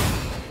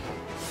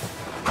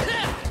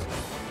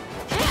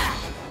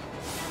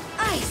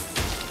 Ice!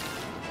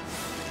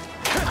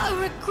 A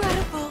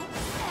regrettable...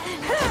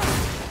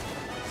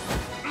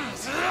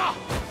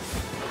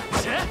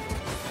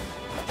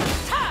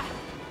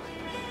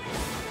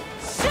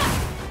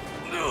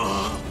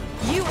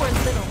 You were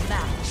little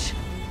match.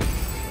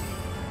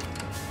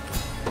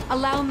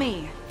 Allow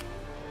me.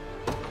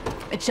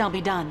 It shall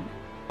be done.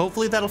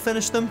 Hopefully that'll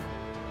finish them.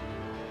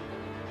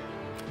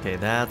 Okay,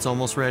 that's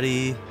almost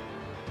ready.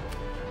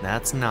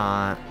 That's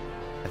not.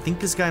 I think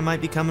this guy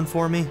might be coming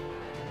for me.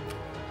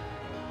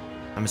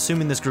 I'm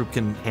assuming this group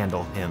can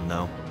handle him,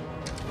 though.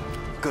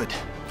 Good.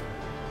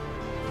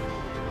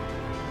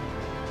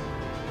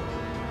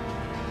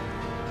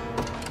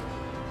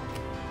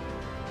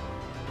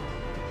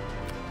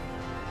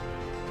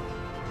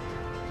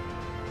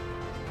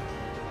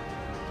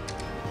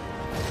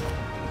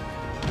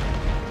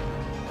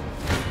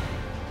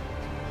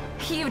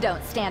 You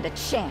don't stand a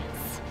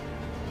chance.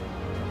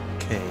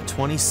 Okay,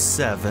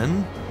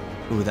 27.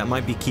 Ooh, that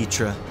might be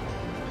Keitra.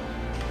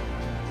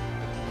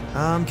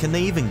 Can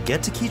they even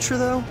get to Keitra,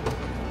 though?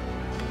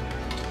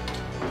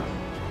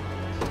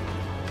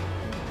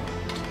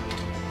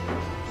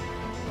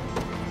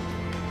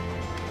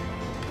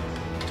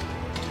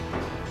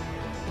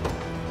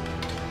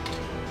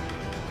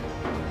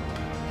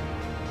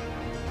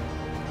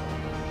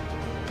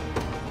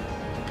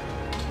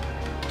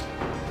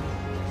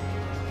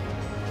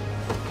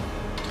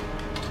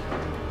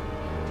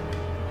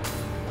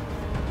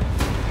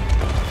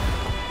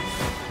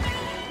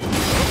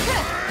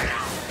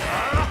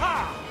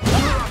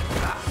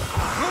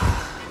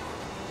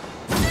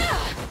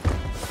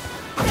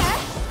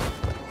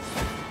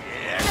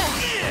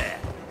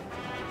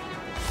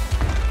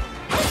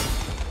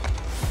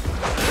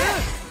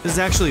 This is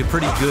actually a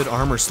pretty good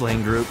armor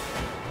slaying group.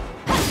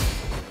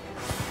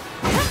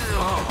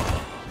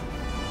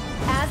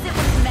 As it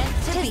was meant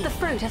to be. Tis the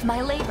fruit of my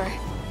labor.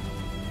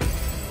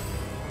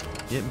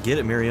 Yep, get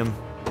it, Miriam.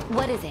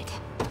 What is it?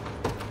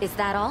 Is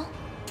that all?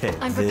 Okay,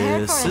 I'm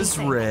prepared this for is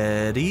anything.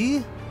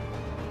 ready.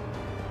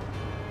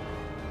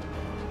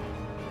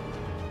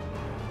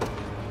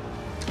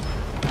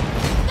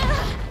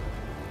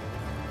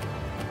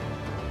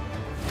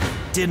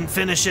 Didn't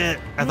finish it.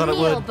 I thought it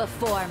Kneel would.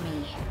 before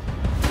me.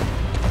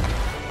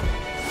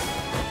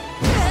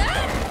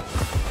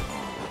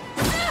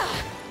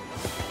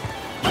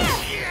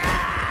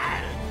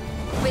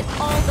 With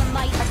all the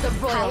might of the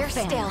royal Higher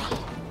family. still.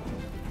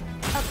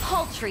 A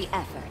paltry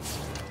effort.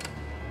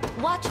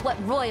 Watch what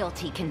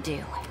royalty can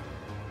do.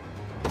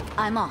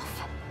 I'm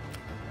off.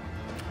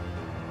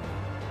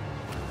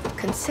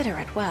 Consider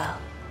it well.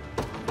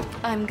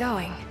 I'm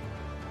going.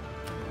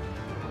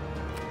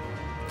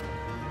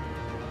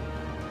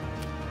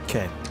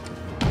 Okay.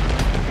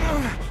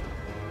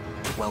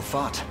 Well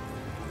fought.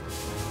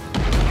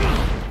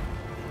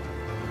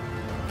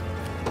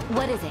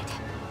 What is it?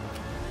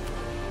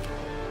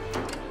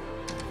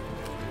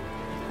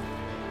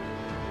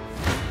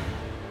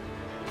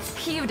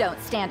 You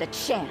don't stand a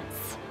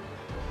chance.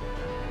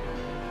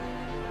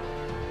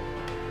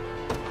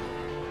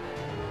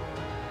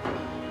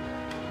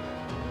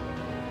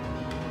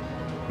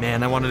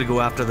 Man, I wanted to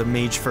go after the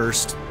mage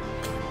first.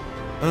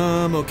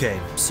 Okay.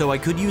 So I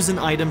could use an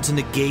item to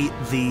negate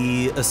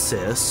the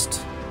assist,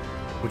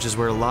 which is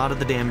where a lot of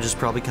the damage is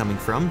probably coming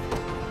from.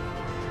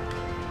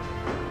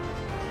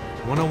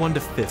 101 to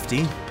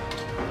 50.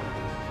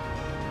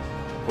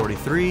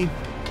 43.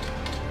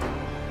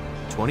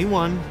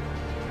 21.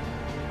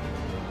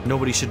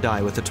 Nobody should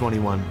die with a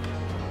 21.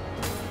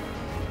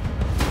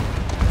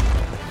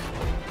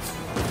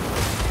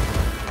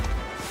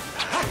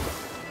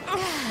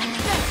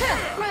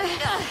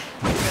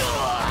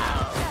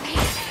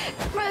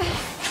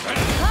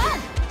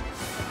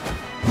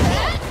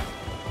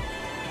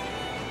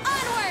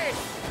 Onward!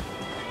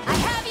 I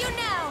have you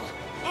now!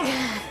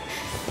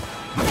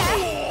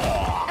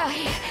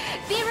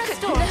 Be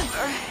restored!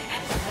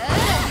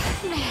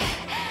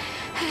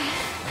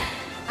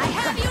 I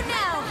have you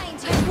now!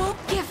 I won't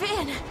give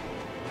in!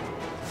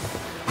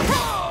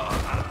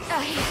 I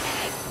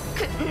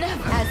could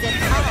never... As if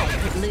I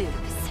could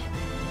lose.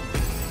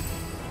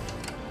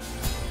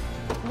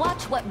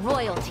 Watch what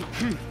royalty.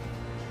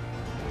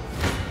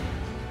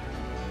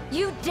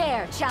 You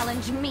dare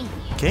challenge me?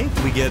 Okay,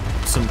 we get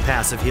some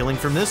passive healing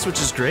from this, which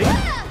is great.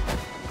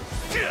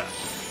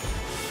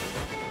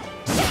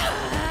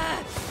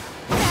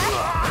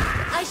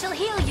 I shall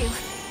heal you.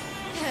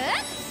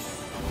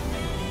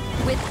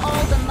 With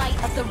all the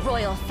might of the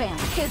royal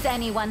family. Is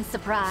anyone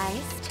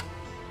surprised?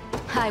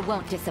 I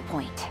won't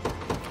disappoint.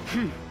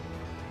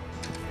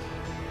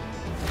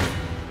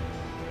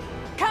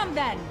 Come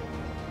then!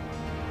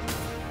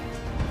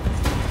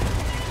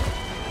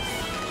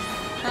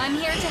 I'm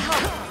here to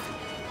help.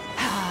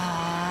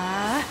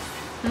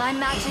 My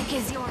magic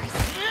is yours.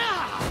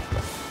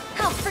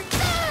 Help for...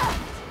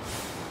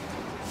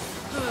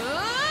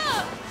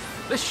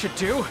 This should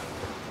do.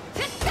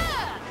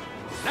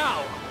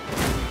 Now!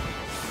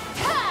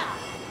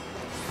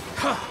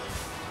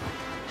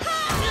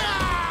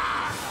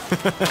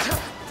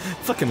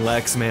 Fucking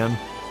Lex, man.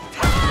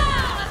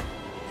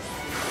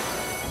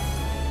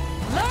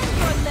 Learn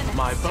your limits!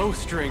 My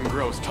bowstring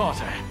grows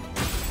tauter.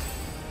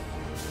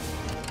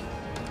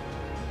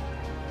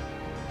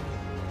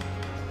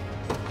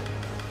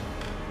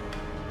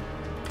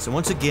 So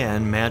once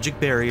again, magic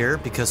barrier,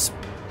 because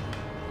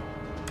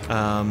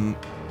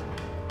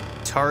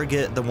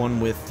target the one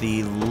with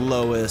the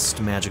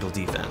lowest magical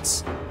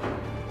defense.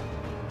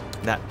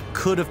 That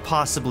could have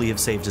possibly have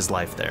saved his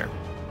life there.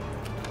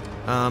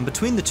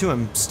 Between the two,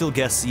 I'm still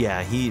guess.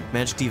 Yeah, he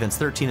magic defense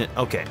 13.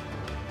 Okay,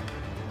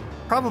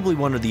 probably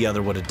one or the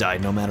other would have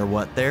died no matter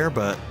what there,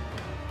 but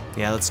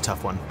yeah, that's a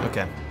tough one.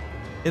 Okay,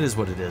 it is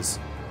what it is.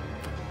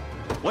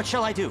 What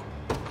shall I do?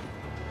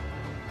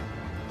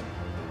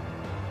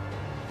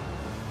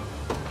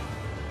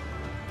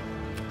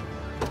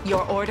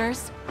 Your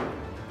orders?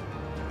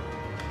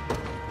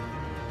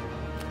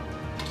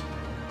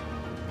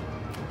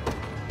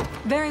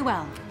 Very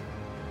well.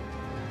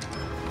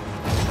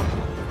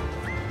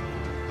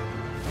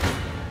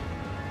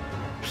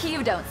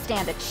 You don't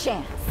stand a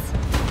chance.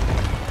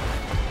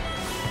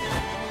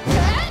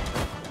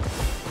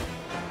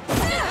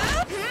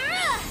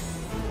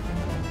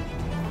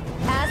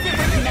 As it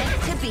was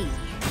meant to be.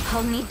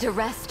 I'll need to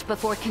rest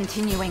before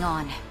continuing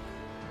on.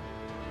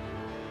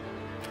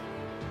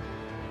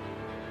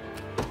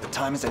 The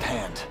time is at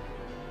hand.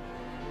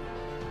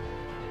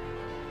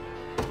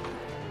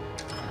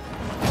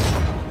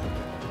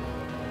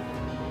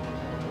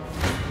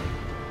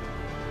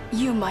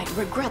 You might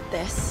regret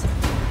this.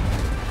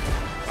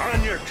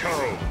 On your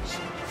toes.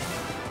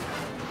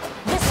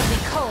 This'll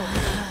be cold.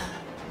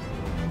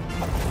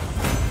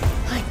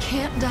 I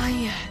can't die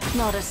yet.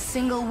 Not a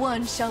single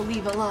one shall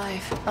leave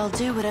alive. I'll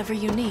do whatever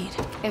you need,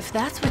 if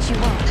that's what you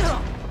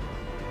want.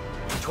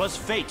 'Twas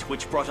fate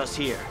which brought us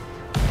here.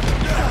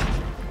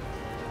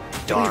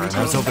 Darn,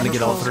 I was hoping to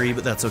get all three,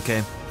 but that's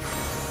okay.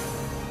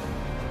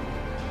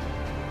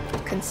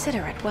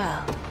 Consider it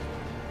well.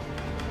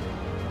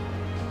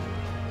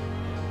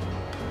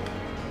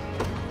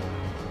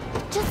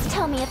 Just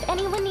tell me if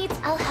anyone needs,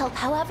 I'll help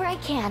however I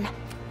can.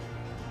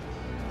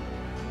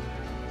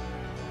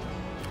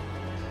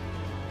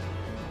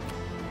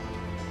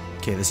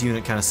 Okay, this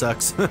unit kind of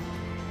sucks.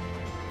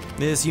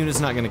 This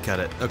unit's not gonna cut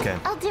it. Okay.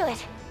 I'll do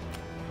it.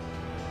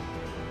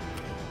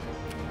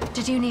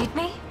 Did you need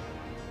me?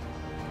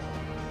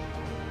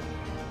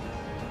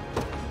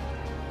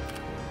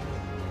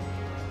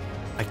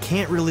 I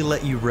can't really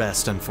let you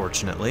rest,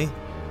 unfortunately.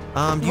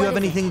 Do you have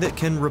anything that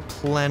can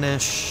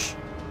replenish?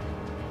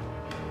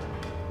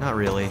 Not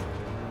really.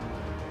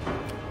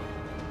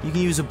 You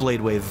can use a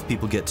blade wave if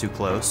people get too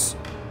close.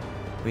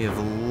 We have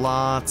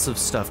lots of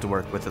stuff to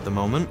work with at the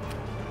moment.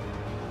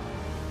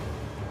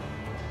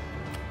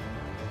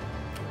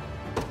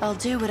 I'll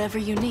do whatever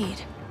you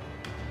need.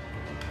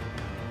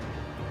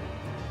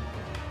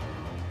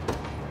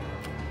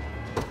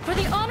 For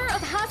the honor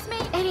of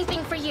housemate,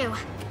 anything for you.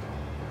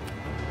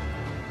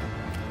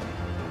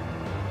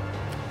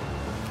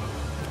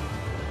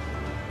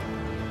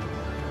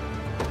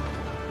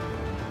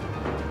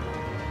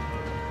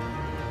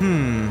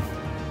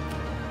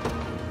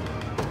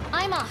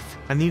 I'm off.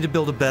 I need to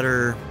build a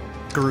better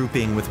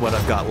grouping with what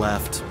I've got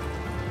left.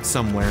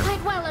 Somewhere.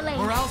 Fight well, Alain.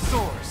 Morale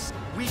soars.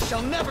 We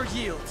shall never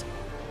yield.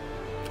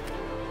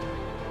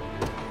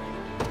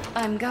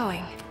 I'm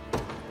going.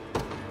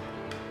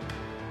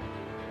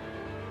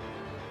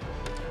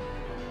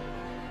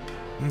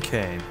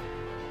 Okay.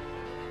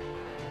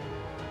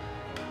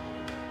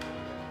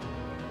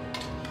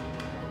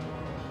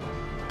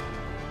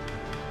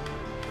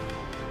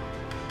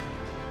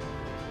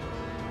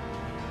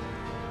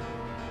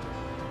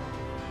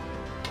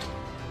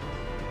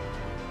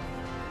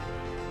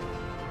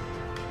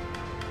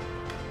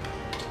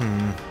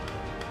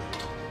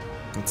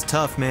 It's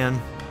tough,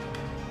 man.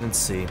 Let's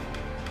see.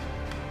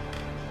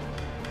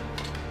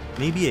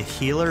 Maybe a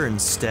healer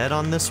instead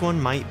on this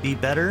one might be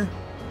better.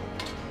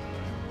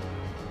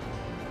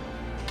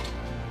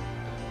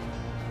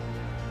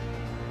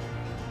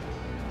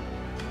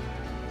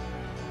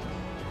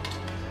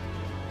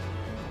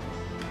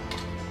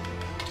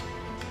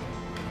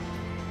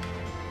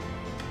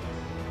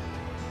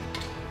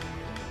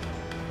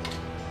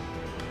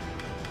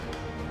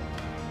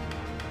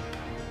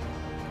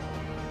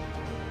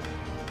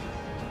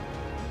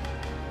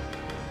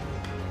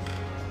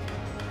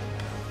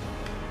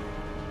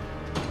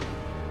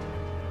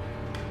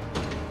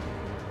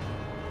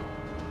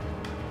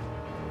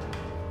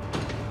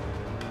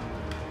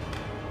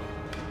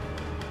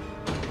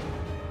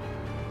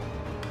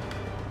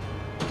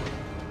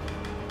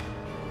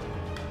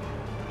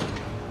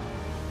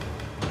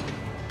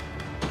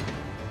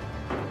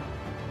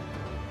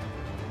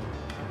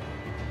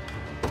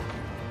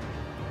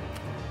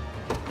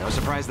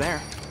 surprise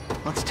there.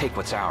 Let's take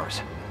what's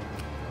ours.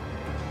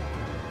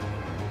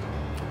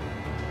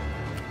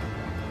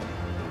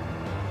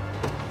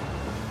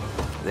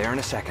 There in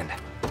a second.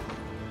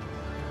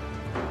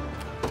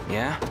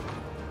 Yeah?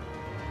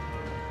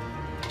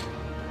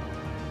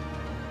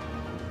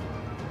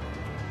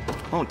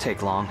 Won't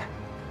take long.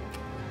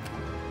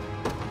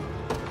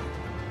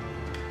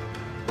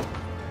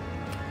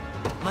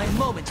 My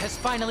moment has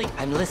finally...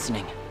 I'm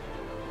listening.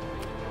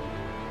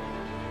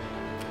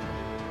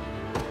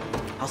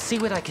 I'll see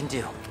what I can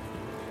do.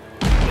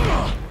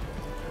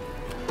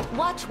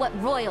 Watch what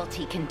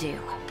royalty can do.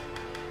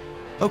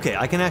 Okay,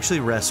 I can actually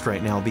rest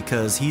right now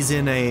because he's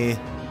in a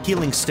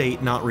healing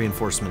state, not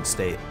reinforcement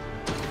state.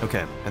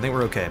 Okay, I think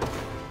we're okay.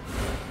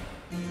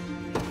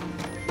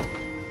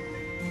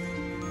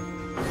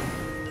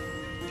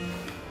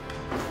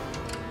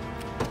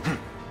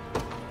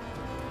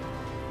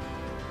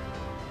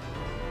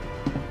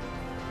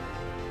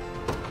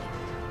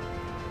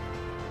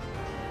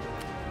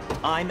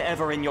 I'm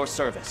ever in your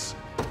service.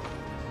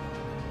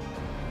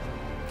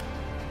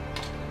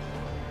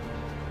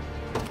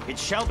 It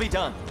shall be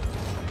done.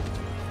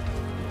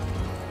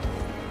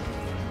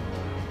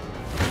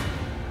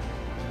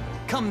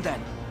 Come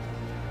then.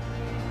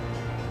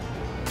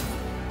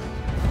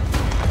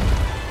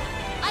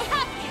 I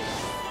have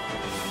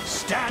you!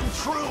 Stand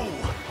true!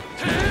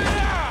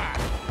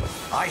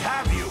 I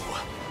have you!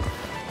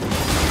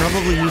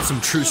 Probably need some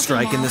true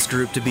strike in this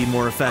group to be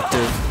more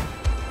effective.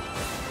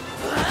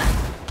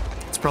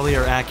 It's probably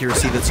our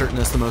accuracy that's hurting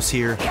us the most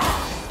here.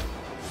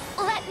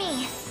 Let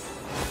me.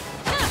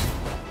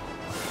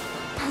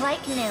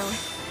 Like new.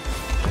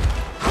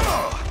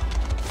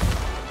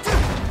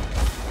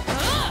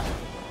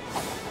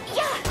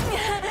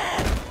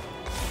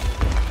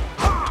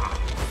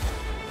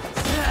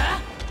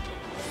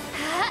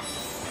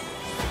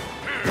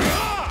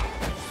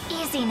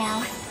 Easy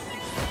now.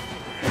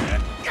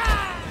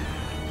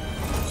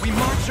 We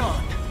march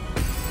on.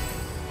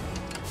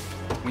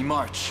 We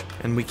march.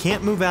 And we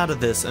can't move out of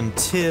this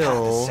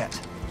until Path is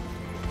set.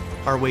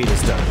 our wait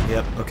is done.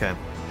 Yep, okay.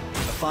 A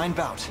fine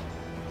bout.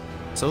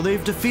 So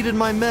they've defeated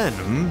my men,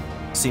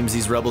 hmm? Seems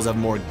these rebels have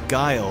more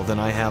guile than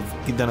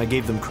I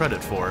gave them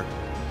credit for.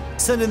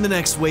 Send in the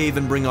next wave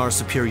and bring our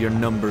superior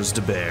numbers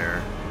to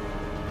bear.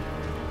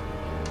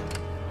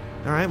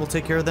 Alright, we'll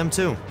take care of them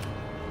too.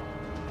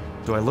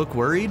 Do I look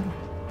worried?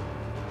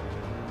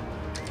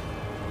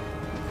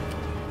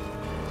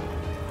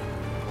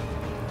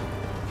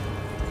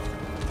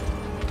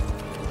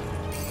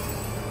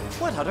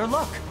 What utter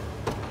luck!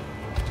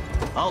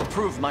 I'll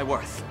prove my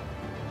worth.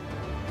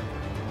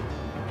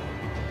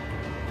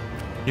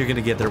 You're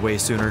gonna get there way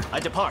sooner. I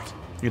depart.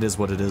 It is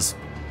what it is.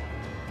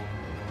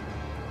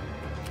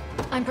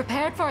 I'm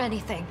prepared for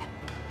anything.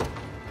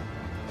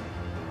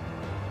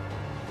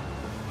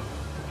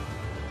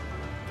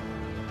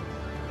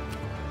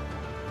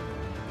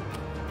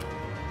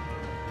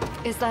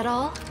 Is that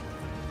all?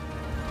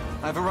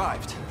 I've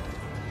arrived.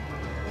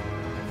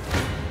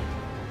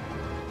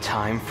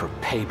 Time for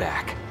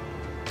payback.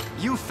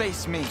 You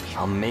face me.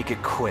 I'll make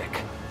it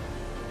quick.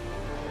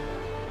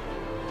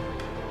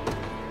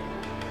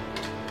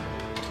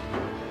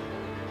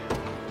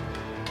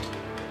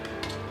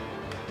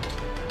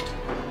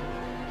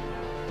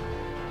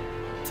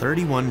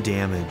 $31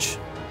 damage.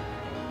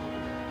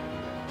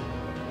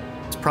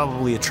 It's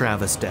probably a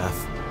Travis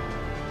death.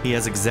 He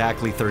has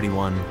exactly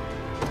 31.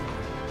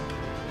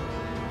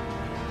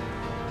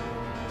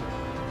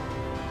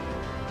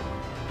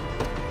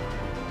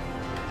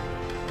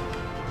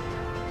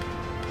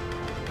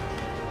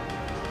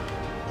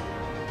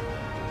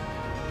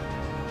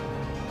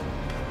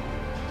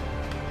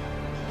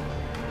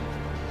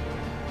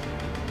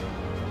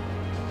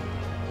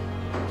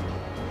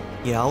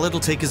 Yeah, all it'll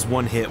take is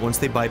one hit once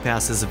they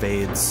bypass his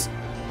evades.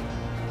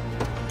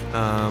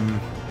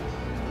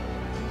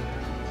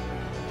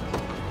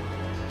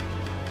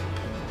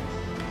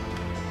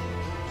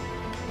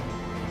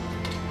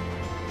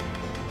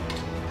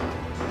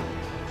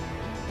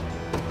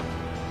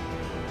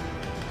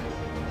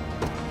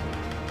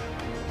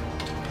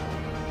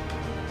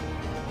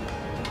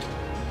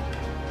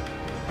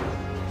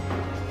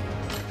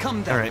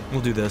 Come down. Alright,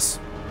 we'll do this.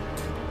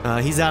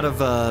 He's out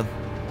of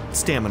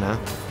stamina,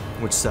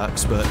 which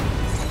sucks, but...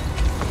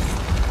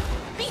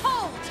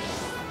 Behold!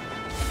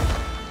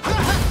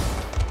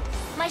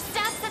 My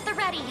staff's at the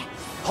ready.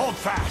 Hold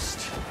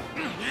fast!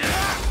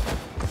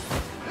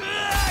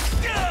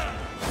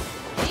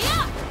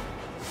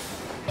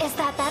 Is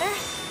that better?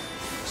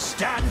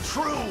 Stand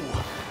true!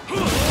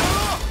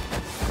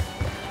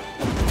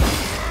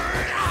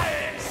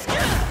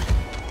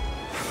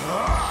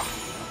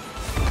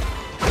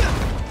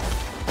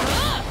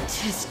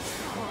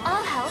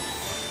 I'll help.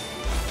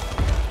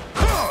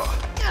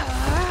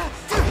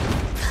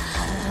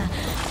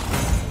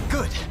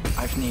 Good.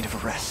 I've need of a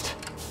rest.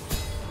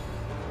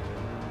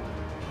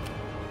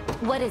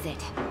 What is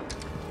it?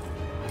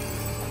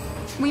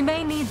 We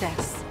may need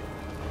this.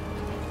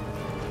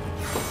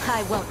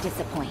 I won't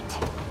disappoint.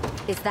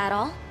 Is that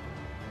all?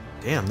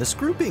 Damn, this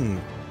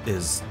grouping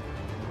is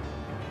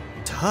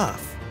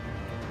tough.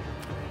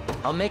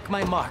 I'll make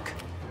my mark.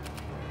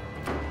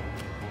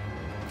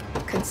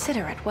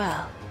 Consider it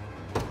well.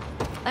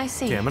 I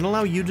see. Okay, I'm gonna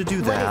allow you to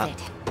do that. What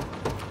is it?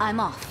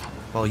 I'm off.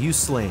 While you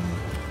sling.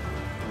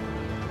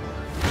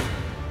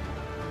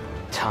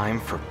 Time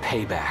for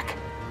payback.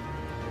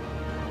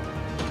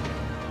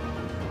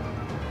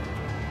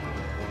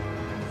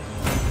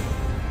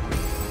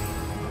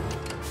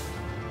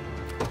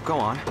 Go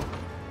on.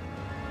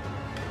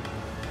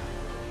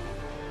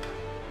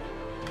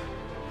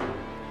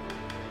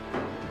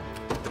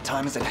 The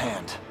time is at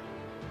hand.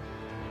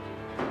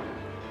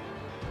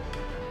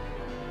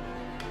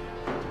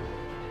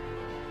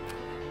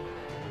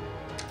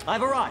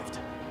 I've arrived.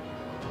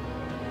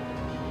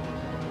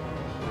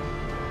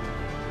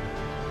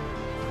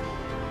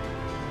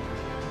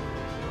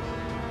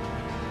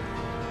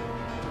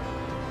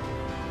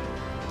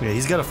 Yeah,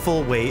 he's got a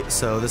full weight,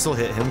 so this will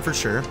hit him for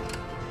sure.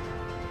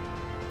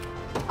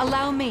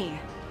 Allow me.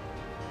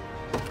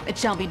 It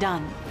shall be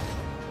done.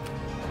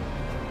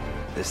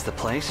 This the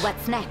place?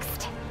 What's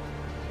next?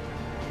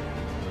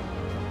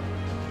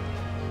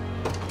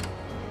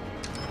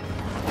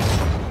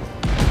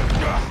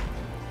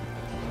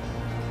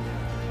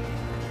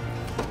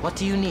 What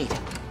do you need?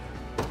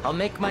 I'll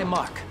make my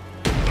mark.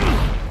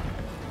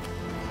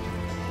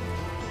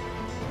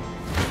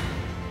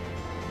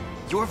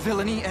 Your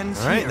villainy ends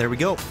here. All right, there we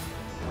go.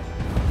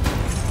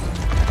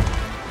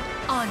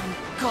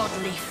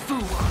 Ungodly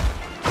fool.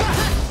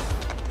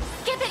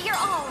 Give it your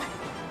all.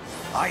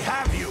 I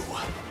have you.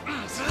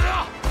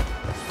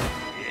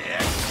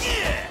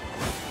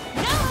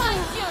 No,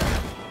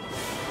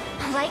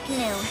 like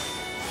new.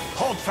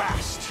 Hold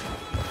fast.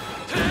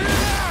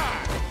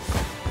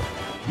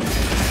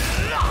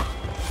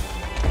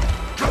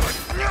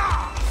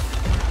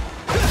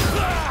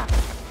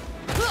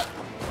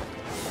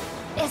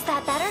 Is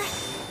that better?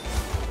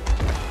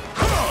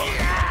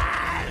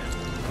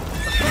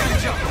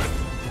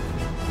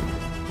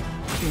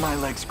 My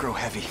legs grow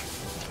heavy.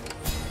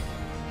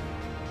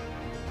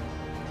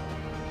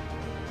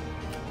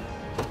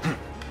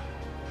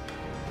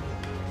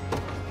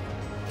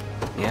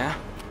 Yeah?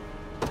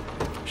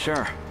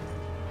 Sure.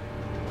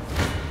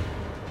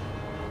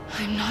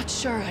 I'm not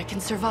sure I can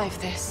survive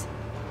this.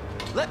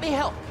 Let me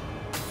help.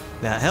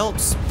 That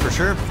helps, for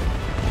sure.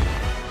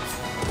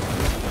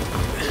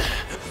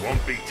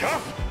 Won't be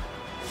tough.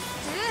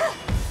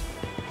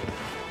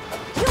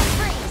 You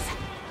freeze.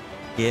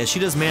 Yeah, she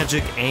does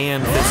magic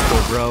and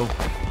physical, bro.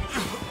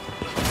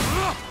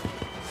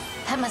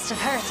 That must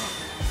have hurt.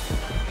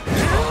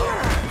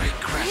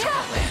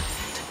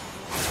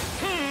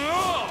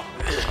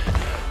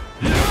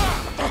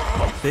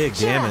 Big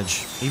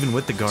damage, even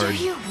with the guard.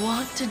 Do you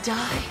want to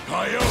die?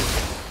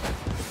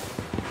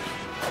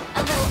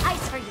 A little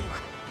ice for you.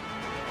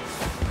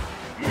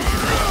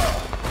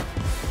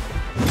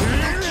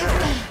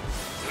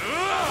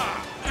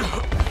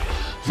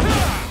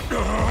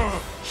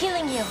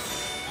 Healing you.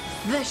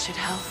 This should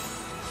help.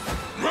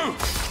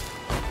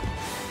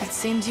 It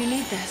seems you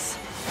need this.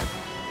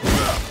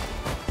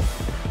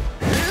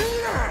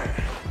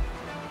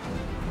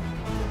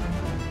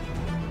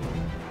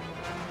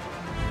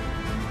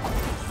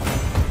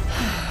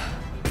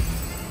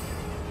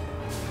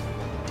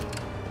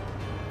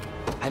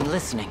 I'm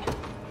listening.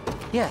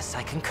 Yes,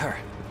 I concur.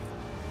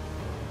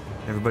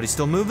 Everybody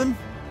still moving?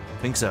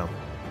 Think so.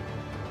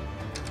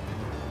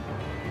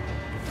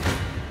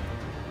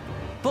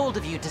 Bold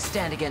of you to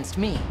stand against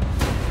me.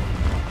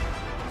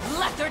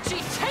 Lethargy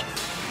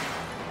takes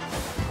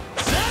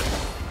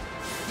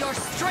your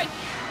strength.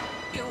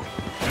 You.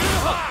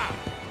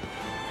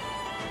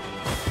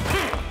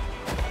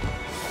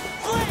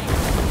 Flame.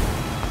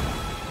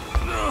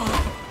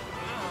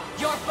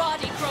 Your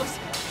body grows.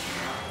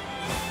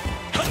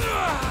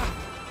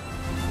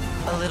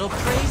 A little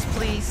praise,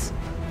 please.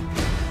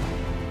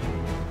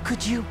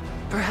 Could you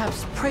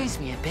perhaps praise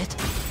me a bit?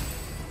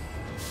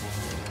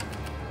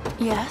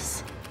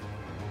 Yes?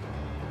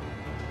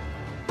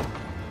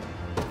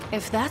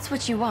 If that's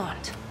what you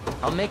want.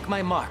 I'll make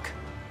my mark.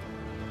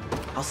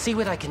 I'll see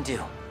what I can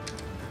do.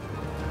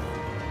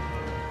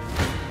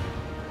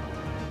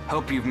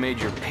 Hope you've made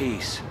your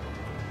peace.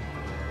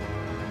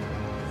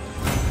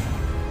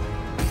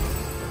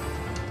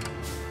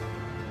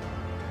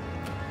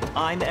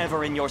 I'm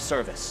ever in your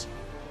service.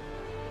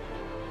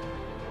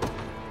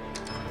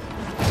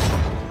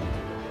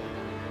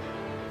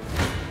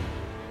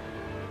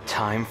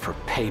 Time for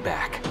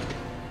payback.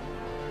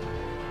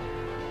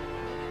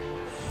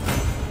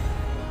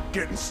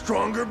 Getting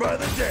stronger by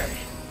the day.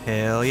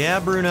 Hell yeah,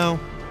 Bruno.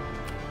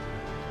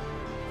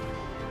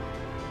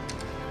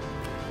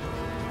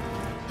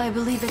 I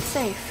believe it's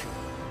safe.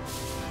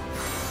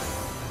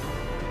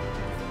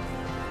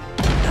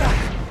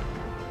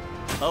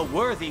 A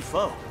worthy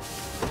foe.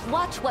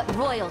 Watch what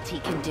royalty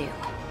can do.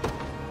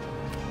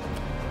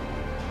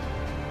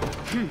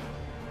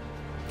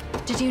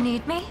 Did you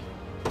need me?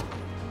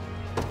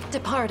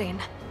 Departing.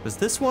 Was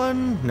this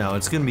one? No,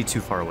 it's gonna be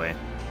too far away.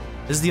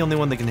 This is the only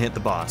one that can hit the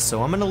boss,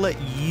 so I'm gonna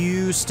let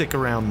you stick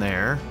around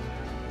there.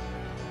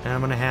 And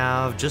I'm gonna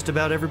have just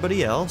about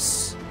everybody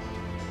else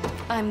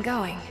I'm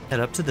going. head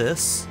up to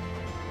this.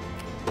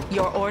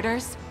 Your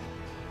orders?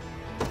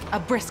 A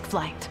brisk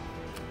flight.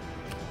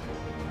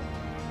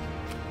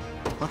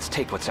 Let's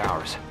take what's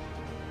ours.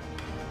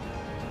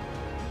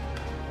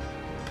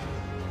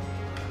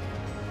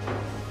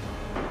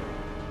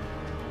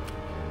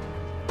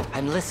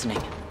 I'm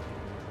listening.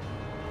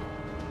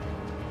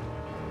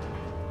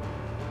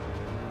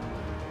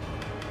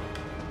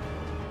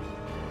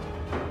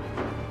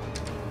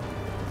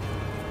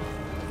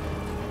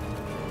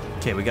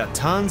 Okay, we got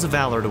tons of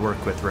valor to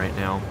work with right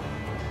now.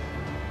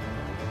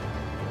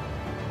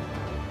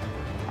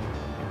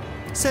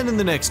 Send in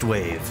the next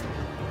wave.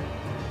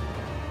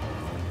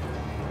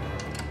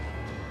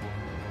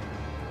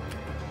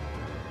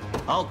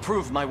 I'll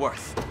prove my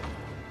worth.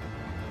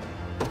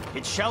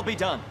 It shall be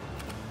done.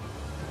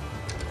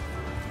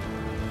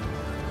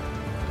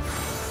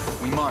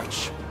 We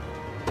march.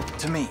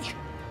 To me.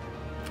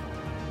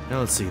 Now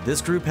let's see,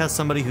 this group has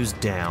somebody who's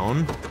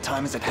down. The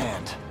time is at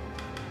hand.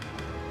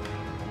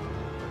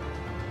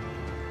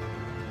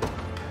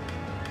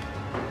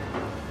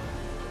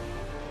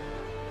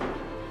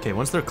 Okay,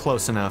 once they're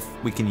close enough,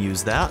 we can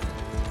use that.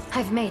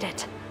 I've made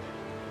it.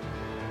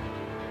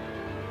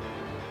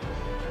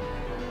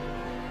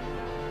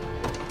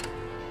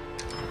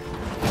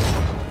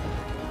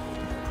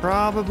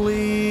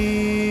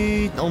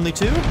 Probably only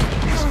 2?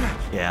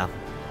 Yeah.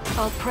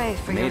 I'll pray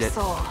for Made your it.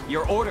 soul.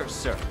 Your orders,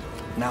 sir.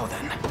 Now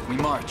then, we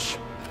march.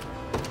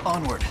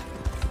 Onward.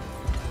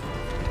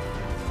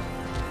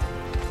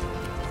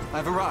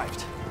 I've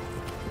arrived.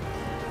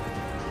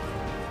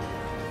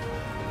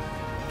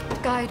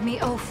 Guide me,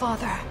 O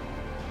Father.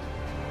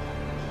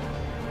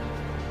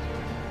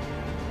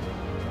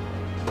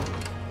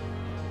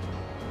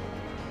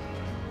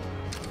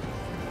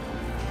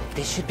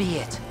 This should be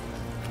it.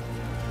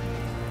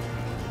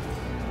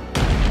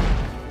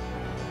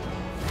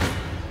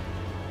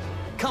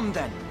 Come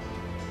then.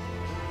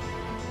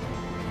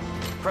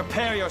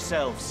 Prepare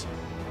yourselves.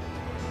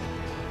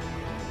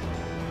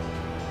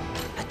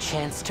 A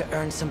chance to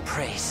earn some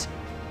praise.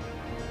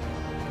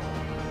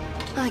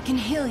 I can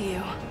heal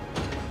you.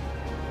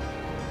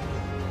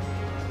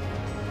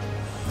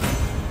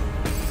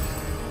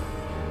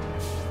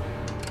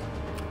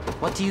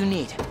 What do you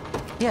need?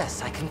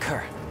 Yes, I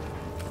concur.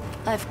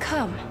 I've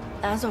come,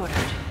 as ordered.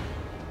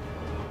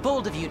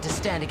 Bold of you to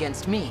stand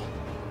against me.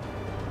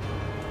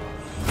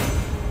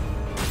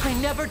 I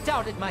never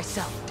doubted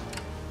myself.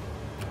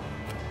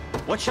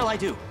 What shall I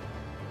do?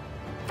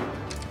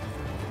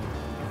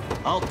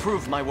 I'll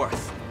prove my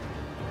worth.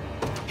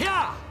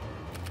 Yeah!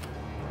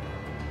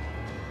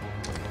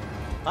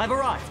 I've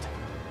arrived.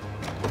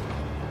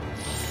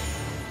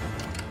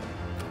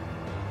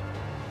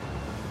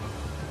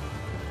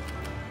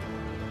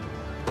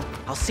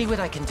 I'll see what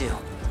I can do.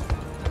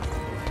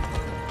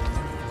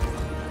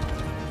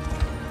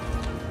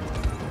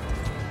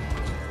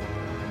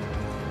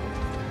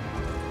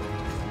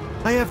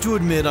 I have to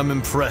admit I'm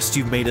impressed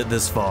you've made it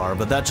this far,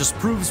 but that just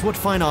proves what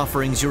fine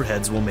offerings your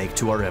heads will make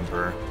to our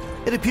Emperor.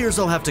 It appears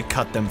I'll have to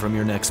cut them from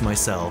your necks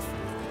myself.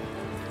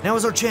 Now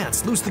is our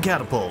chance. Loose the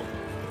catapult.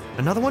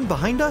 Another one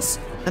behind us?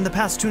 And the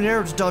path's too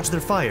narrow to dodge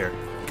their fire.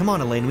 Come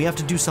on, Alain, we have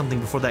to do something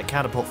before that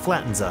catapult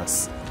flattens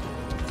us.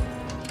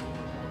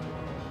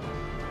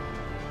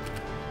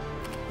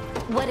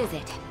 What is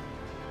it?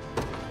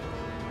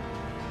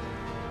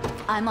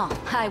 I'm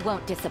off. I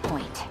won't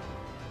disappoint.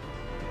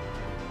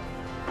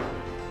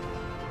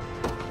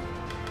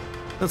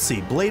 Let's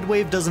see, Blade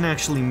Wave doesn't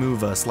actually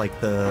move us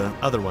like the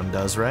other one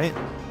does, right?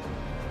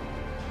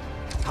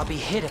 I'll be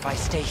hit if I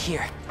stay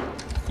here.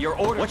 Your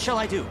order. What shall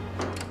I do?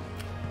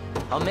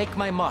 I'll make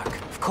my mark,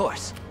 of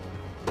course.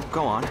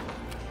 Go on.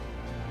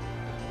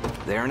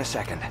 There in a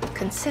second.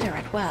 Consider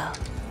it well.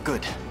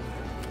 Good.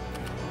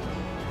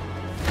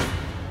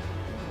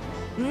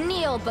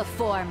 Kneel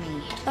before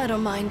me. I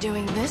don't mind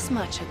doing this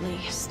much at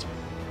least.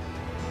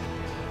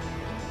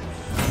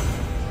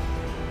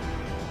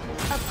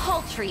 A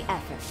paltry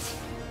effort.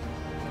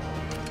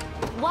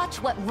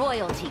 Watch what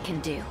royalty can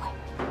do.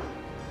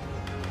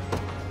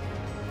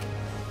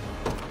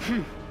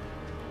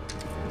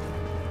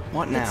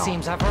 What now? It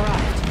seems I've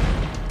arrived.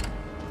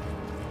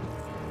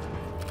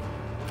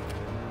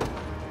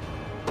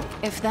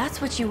 If that's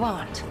what you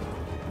want.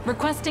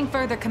 Requesting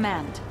further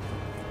command.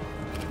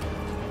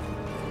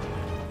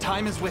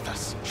 Time is with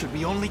us. Should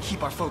we only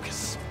keep our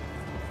focus?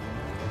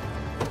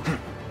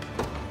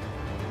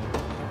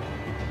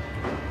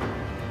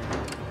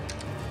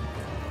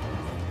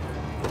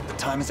 The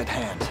time is at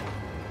hand.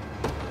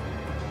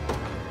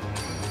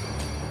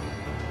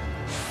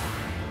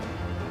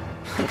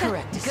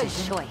 Correct Good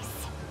decision.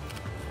 choice.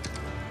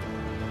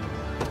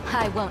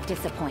 I won't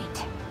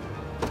disappoint.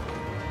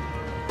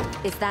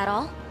 Is that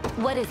all?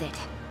 What is it?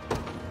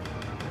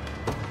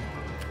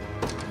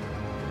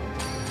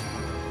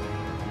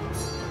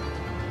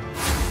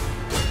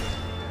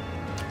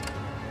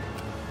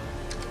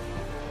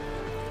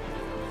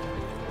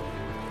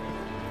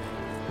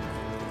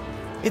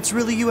 It's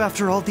really you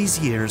after all these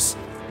years.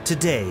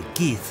 Today,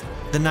 Geith,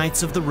 the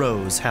Knights of the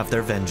Rose, have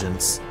their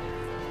vengeance.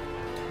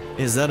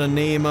 Is that a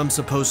name I'm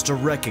supposed to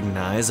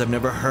recognize? I've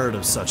never heard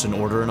of such an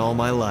order in all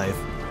my life.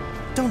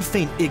 Don't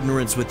feign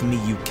ignorance with me,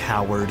 you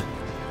coward.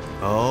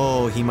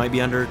 Oh, he might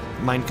be under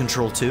mind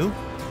control too?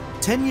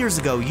 10 years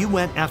ago, you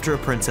went after a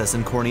princess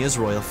in Cornea's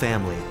royal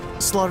family,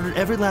 slaughtered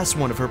every last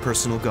one of her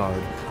personal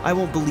guard. I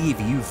won't believe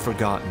you've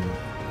forgotten.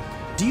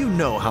 Do you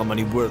know how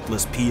many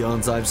worthless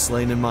peons I've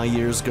slain in my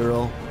years,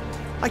 girl?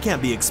 I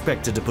can't be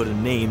expected to put a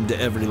name to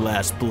every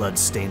last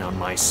bloodstain on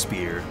my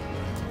spear.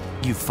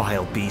 You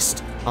vile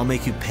beast, I'll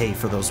make you pay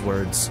for those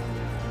words.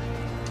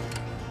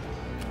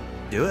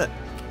 Do it.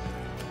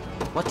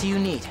 What do you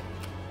need?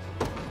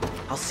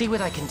 I'll see what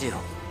I can do.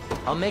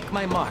 I'll make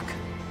my mark.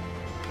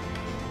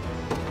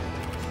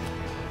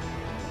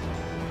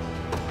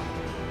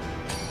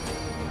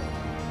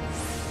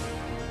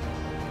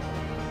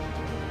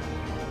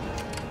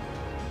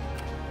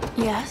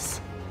 Yes?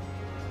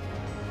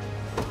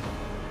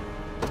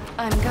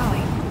 I'm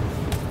going.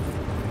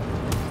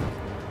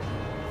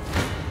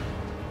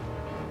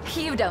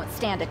 You don't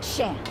stand a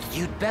chance.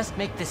 You'd best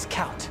make this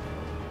count.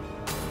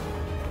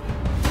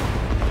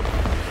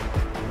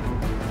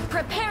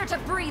 Prepare to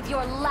breathe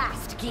your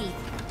last, Geith.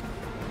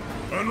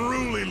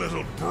 Unruly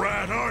little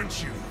brat,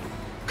 aren't you?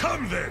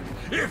 Come then,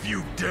 if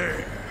you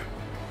dare.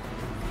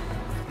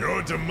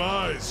 Your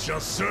demise shall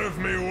serve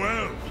me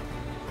well.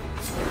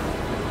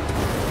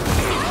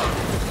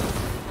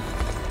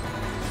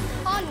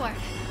 Onward.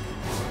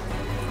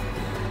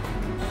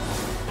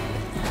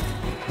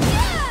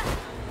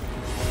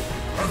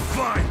 A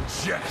fine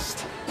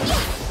jest.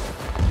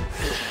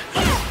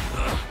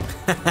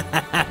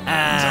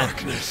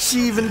 Darkness. She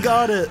even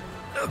got it.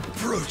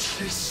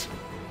 Approaches.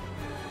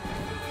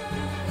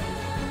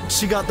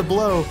 She got the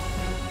blow.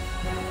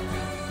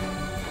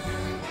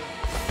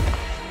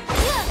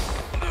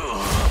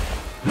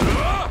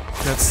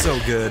 That's so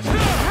good.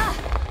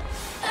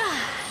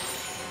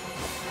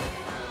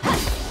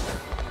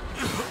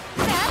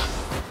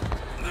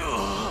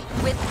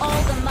 With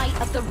all the might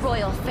of the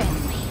royal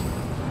family.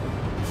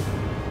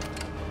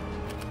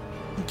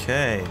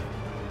 Okay.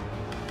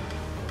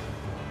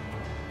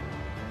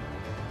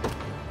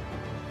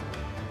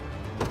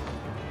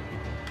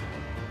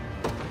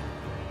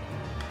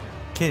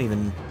 Can't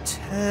even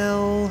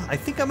tell. I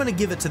think I'm gonna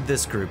give it to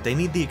this group. They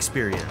need the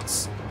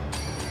experience.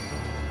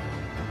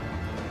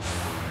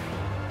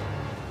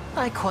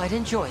 I quite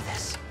enjoy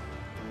this.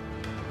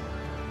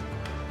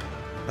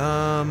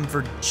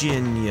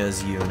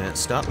 Virginia's unit.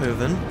 Stop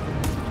moving.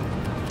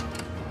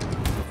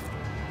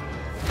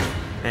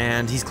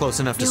 And he's close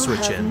enough to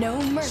switch in.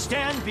 No mercy.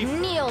 Stand before.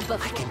 Kneel before.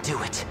 I can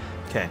do it.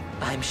 Okay.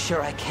 I'm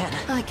sure I can.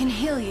 I can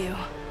heal you.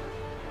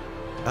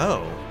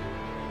 Oh.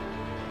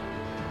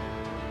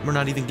 We're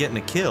not even getting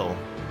a kill.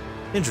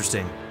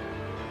 Interesting.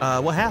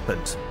 What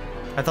happened?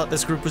 I thought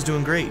this group was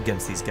doing great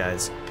against these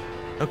guys.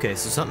 Okay,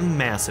 so something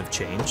massive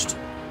changed.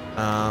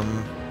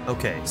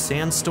 Okay,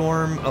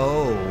 Sandstorm.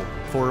 Oh,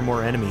 4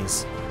 more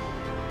enemies.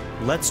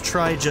 Let's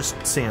try just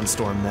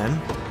Sandstorm then.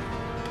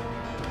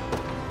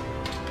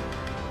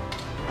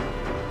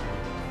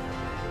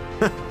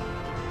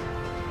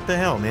 What the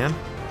hell, man?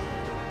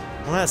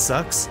 Well, that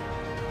sucks.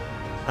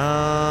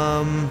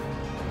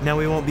 Now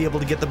we won't be able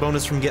to get the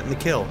bonus from getting the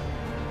kill.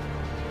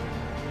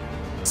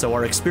 So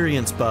our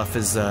experience buff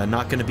is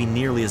not going to be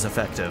nearly as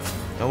effective.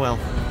 Oh well.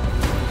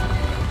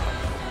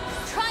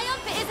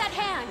 Triumph is at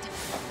hand.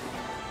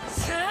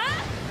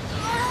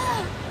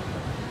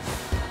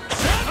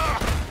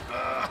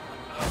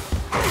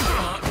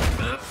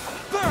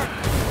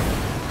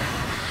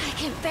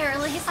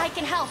 I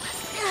can help.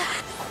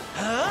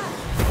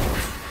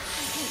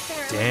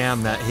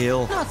 Damn, that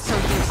heal. Not so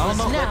useless I'll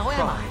not now, let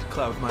am I? pride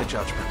cloud my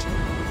judgment.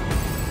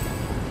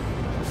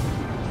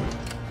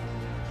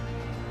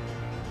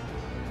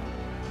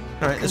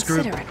 Alright, this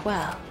group Consider it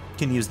well.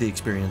 can use the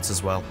experience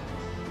as well.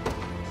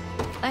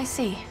 I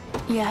see.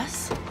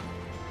 Yes?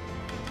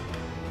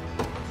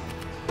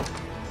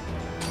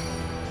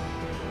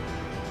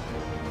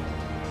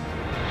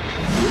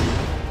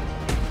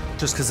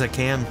 Just because I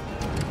can.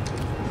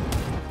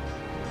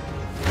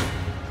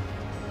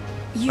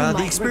 You The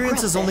might experience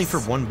regret is only this.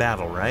 for one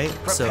battle, right?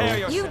 So, Prepare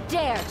yourself. You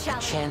dare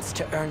challenge. Chance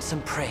to earn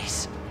some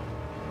praise.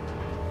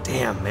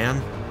 damn,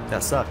 man.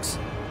 That sucks.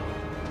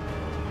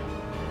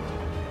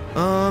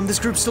 This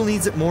group still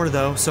needs it more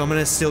though, so I'm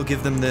gonna still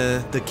give them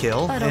the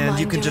kill, I don't and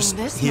you mind can doing just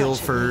this heal much,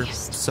 at for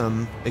least.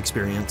 some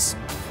experience.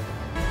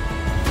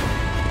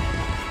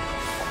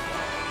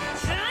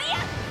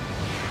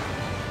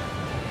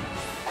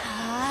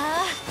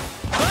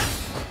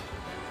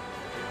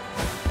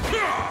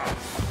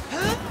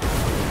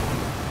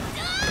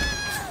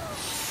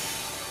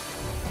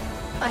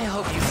 I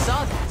hope you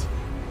saw that.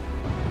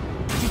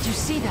 Did you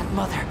see that,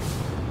 Mother?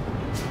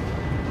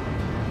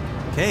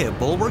 Okay, a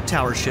Bulwark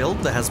Tower Shield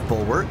that has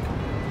Bulwark.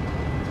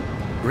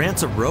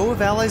 Grants a row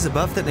of allies a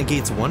buff that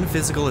negates 1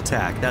 physical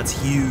attack. That's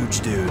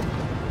huge, dude.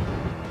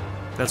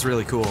 That's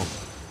really cool.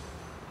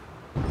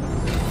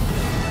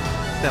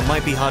 That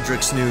might be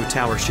Hodrick's new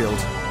Tower Shield.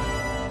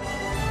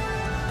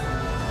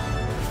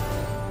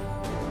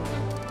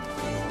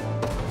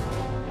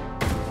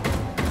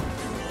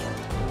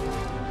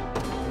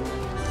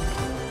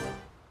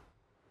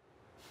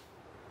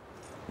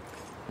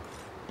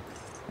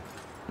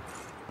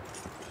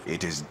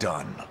 It is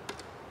done.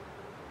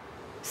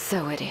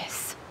 So it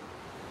is.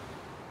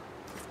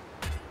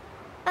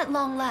 At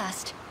long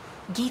last,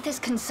 Geith is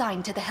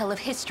consigned to the hell of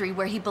history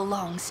where he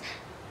belongs.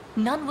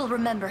 None will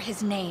remember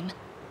his name.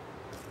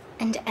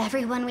 And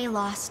everyone we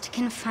lost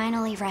can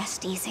finally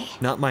rest easy.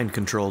 Not mind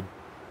controlled.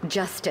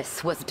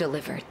 Justice was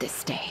delivered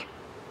this day.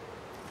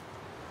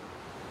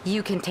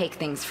 You can take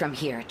things from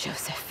here,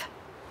 Joseph.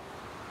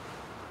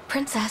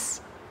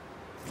 Princess.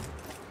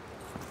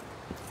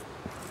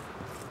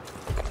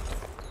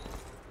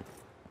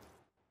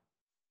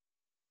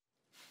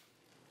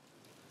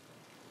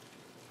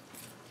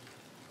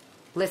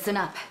 Listen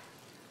up.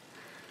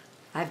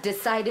 I've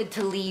decided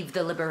to leave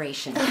the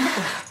Liberation.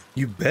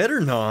 You better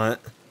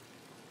not.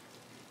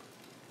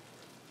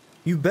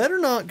 You better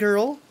not,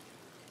 girl.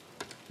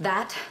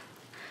 That,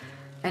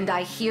 and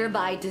I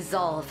hereby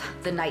dissolve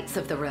the Knights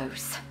of the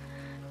Rose.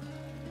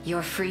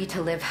 You're free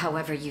to live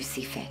however you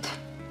see fit.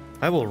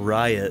 I will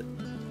riot.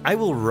 I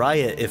will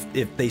riot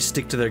if they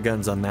stick to their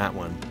guns on that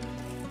one.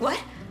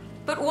 What?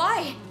 But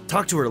why?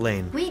 Talk to her,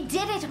 Lane. We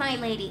did it, my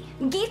lady.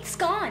 Geeth's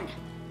gone.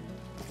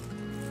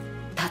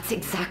 That's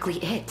exactly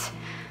it.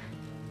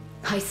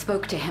 I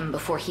spoke to him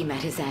before he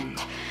met his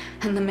end,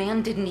 and the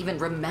man didn't even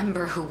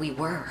remember who we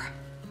were.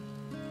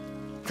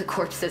 The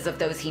corpses of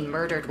those he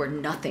murdered were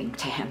nothing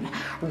to him,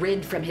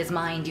 rid from his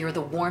mind ere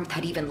the warmth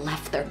had even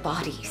left their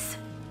bodies.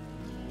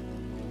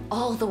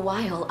 All the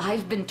while,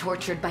 I've been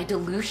tortured by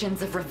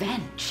delusions of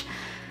revenge.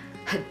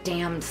 A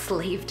damned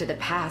slave to the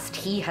past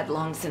he had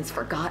long since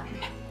forgotten.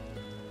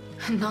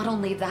 Not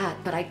only that,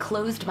 but I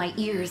closed my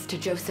ears to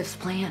Joseph's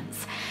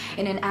plans,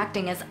 and in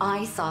acting as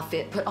I saw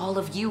fit, put all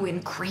of you in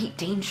great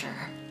danger.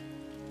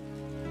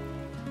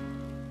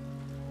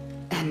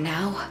 And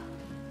now,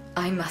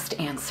 I must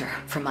answer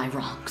for my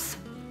wrongs.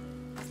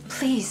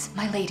 Please,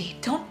 my lady,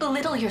 don't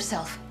belittle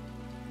yourself.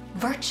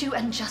 Virtue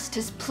and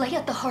justice play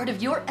at the heart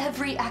of your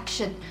every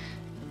action,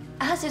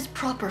 as is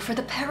proper for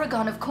the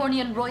paragon of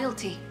Cornian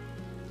royalty.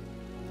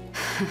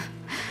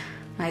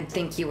 I'd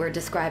think you were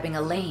describing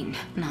Alain,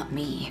 not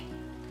me.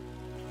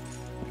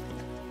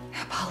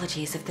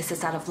 Apologies if this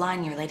is out of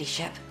line, your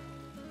ladyship.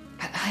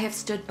 I have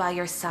stood by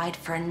your side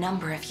for a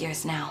number of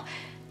years now,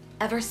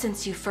 ever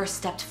since you first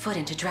stepped foot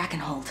into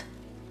Dragonhold.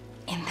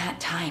 In that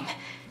time,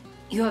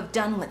 you have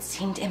done what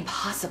seemed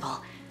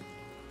impossible,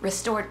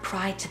 restored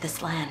pride to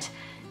this land,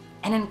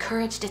 and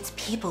encouraged its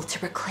people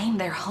to reclaim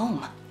their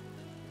home.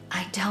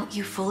 I doubt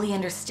you fully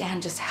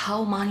understand just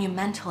how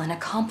monumental an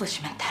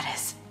accomplishment that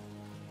is.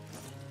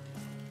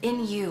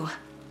 In you,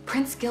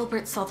 Prince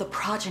Gilbert saw the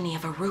progeny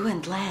of a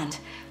ruined land,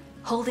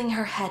 holding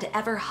her head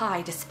ever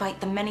high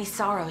despite the many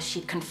sorrows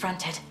she'd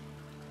confronted.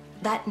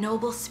 That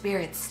noble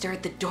spirit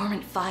stirred the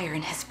dormant fire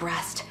in his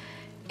breast,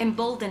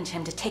 emboldened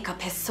him to take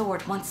up his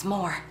sword once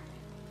more.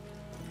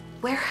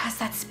 Where has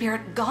that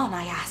spirit gone,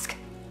 I ask?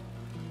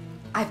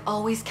 I've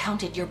always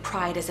counted your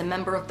pride as a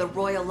member of the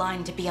royal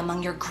line to be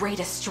among your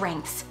greatest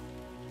strengths.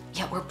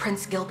 Yet were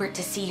Prince Gilbert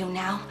to see you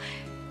now,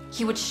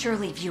 he would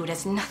surely view it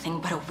as nothing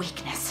but a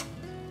weakness.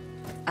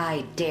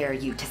 I dare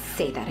you to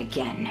say that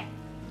again.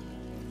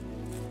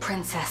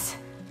 Princess,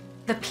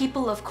 the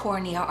people of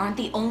Cornia aren't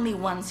the only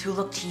ones who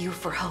look to you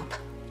for hope.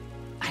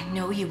 I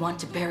know you want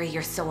to bury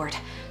your sword,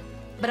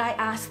 but I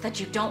ask that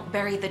you don't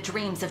bury the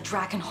dreams of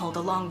Dragonhold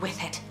along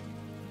with it.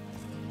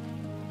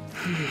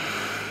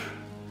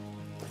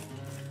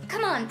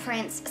 Come on,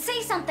 Prince.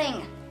 Say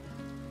something!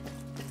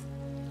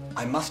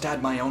 I must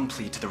add my own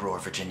plea to the roar,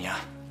 Virginia.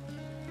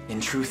 In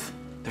truth,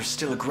 there's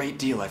still a great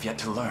deal I've yet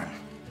to learn.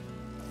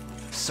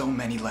 So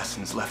many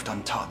lessons left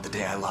untaught the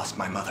day I lost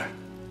my mother.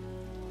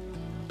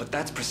 But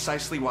that's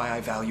precisely why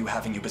I value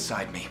having you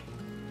beside me.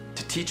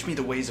 To teach me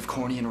the ways of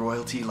Cornian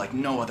royalty like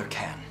no other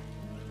can.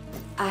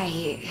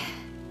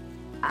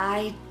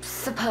 I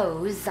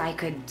suppose I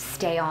could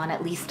stay on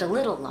at least a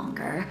little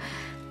longer,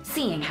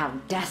 seeing how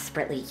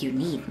desperately you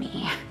need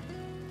me.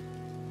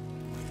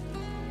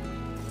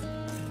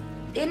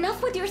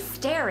 Enough with your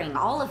staring,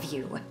 all of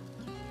you.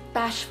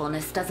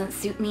 Bashfulness doesn't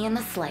suit me in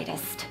the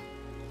slightest.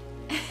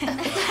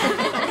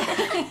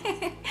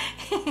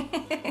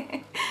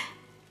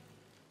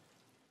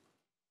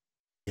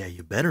 Yeah,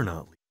 you better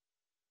not leave.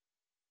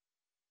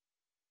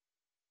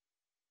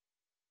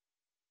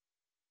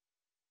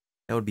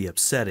 That would be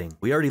upsetting.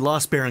 We already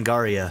lost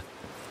Berengaria.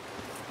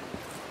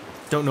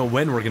 Don't know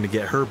when we're gonna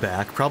get her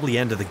back. Probably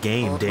end of the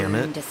game, Old damn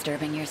it. wound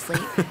disturbing your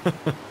sleep?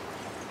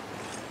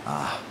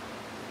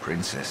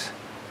 Princess.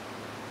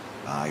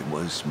 I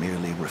was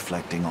merely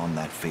reflecting on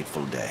that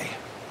fateful day.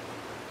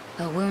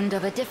 A wound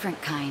of a different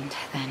kind,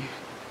 then.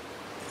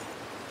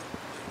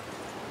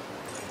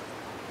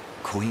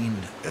 Queen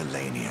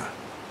Elenia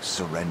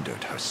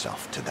surrendered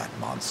herself to that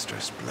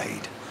monstrous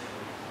blade,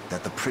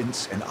 that the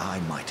prince and I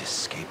might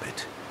escape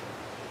it.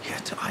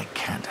 Yet I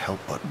can't help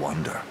but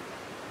wonder.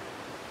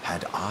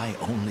 Had I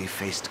only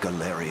faced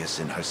Galerius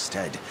in her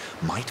stead,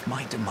 might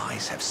my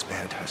demise have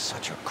spared her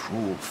such a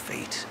cruel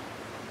fate?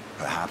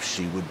 Perhaps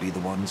she would be the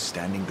one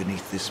standing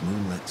beneath this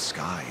moonlit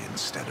sky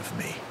instead of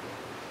me.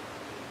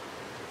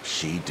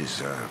 She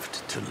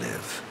deserved to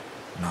live,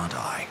 not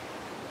I.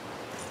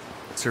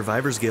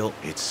 Survivor's guilt.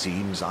 It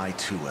seems I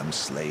too am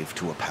slave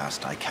to a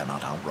past I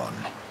cannot outrun.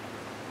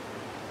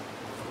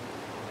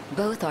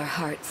 Both our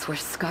hearts were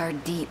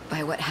scarred deep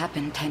by what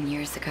happened 10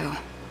 years ago.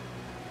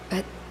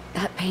 But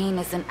that pain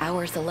isn't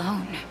ours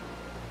alone.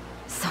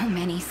 So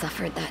many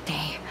suffered that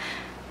day,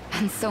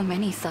 and so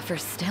many suffer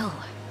still.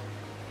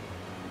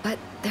 But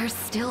there's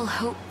still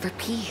hope for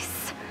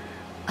peace.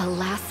 A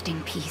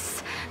lasting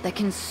peace that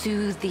can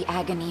soothe the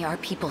agony our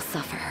people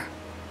suffer.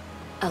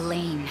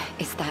 Alain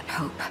is that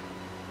hope.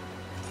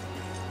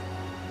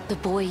 The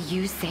boy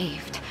you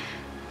saved,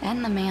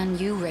 and the man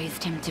you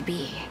raised him to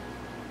be.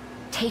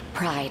 Take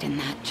pride in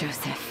that,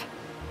 Joseph.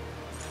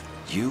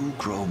 You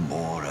grow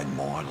more and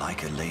more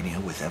like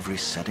Elenia with every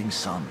setting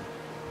sun,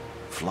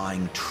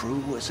 flying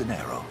true as an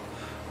arrow,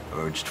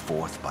 urged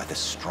forth by the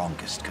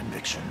strongest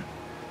conviction.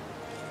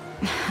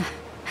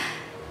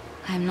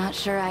 I'm not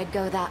sure I'd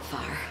go that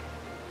far.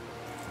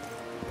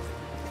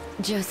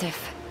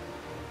 Joseph,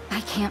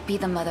 I can't be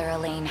the mother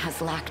Alain has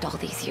lacked all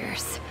these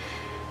years.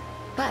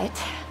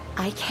 But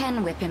I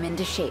can whip him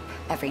into shape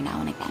every now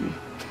and again.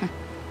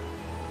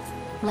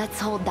 Let's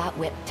hold that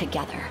whip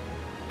together,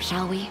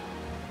 shall we?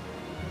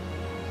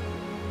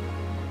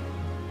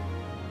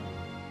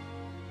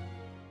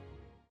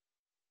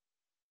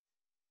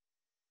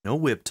 No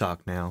whip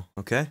talk now,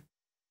 okay?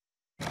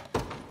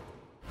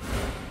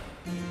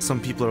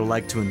 Some people are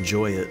like to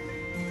enjoy it.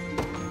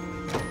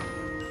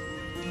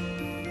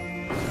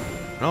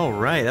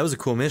 Alright, that was a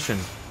cool mission.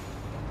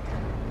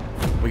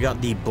 We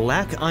got the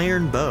Black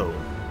Iron Bow.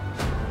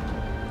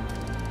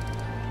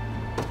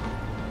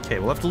 Okay,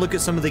 we'll have to look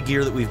at some of the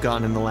gear that we've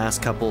gotten in the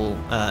last couple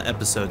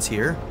episodes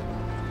here.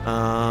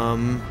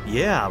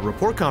 Yeah,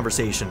 report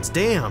conversations.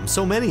 Damn,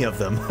 so many of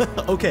them.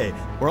 Okay,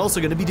 we're also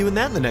going to be doing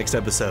that in the next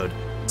episode.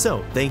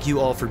 So, thank you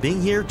all for being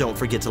here. Don't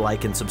forget to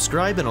like and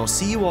subscribe, and I'll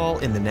see you all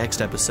in the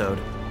next episode.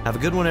 Have a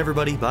good one,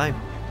 everybody. Bye.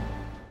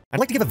 I'd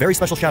like to give a very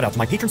special shout out to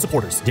my patron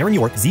supporters: Darren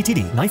York,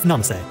 ZTD, Knife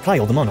Namaste,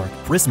 Kyle the Monarch,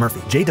 Chris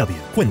Murphy, JW,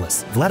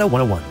 Quinless,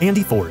 Vlado101,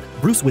 Andy Ford,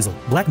 Bruce Wizzle,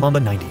 Black Mamba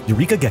 90,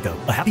 Eureka Gecko,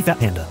 A Happy Fat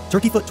Panda,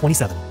 Turkeyfoot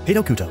 27,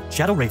 Pedo Kuto,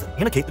 Shadow Raven,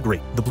 Anna Kate the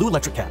Great, The Blue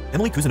Electric Cat,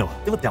 Emily Kuzanoa,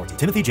 Philip Dougherty,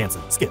 Timothy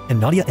Jansen, Skip, and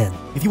Nadia N.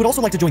 If you would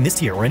also like to join this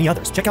tier or any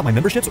others, check out my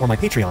memberships or my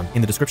Patreon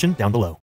in the description down below.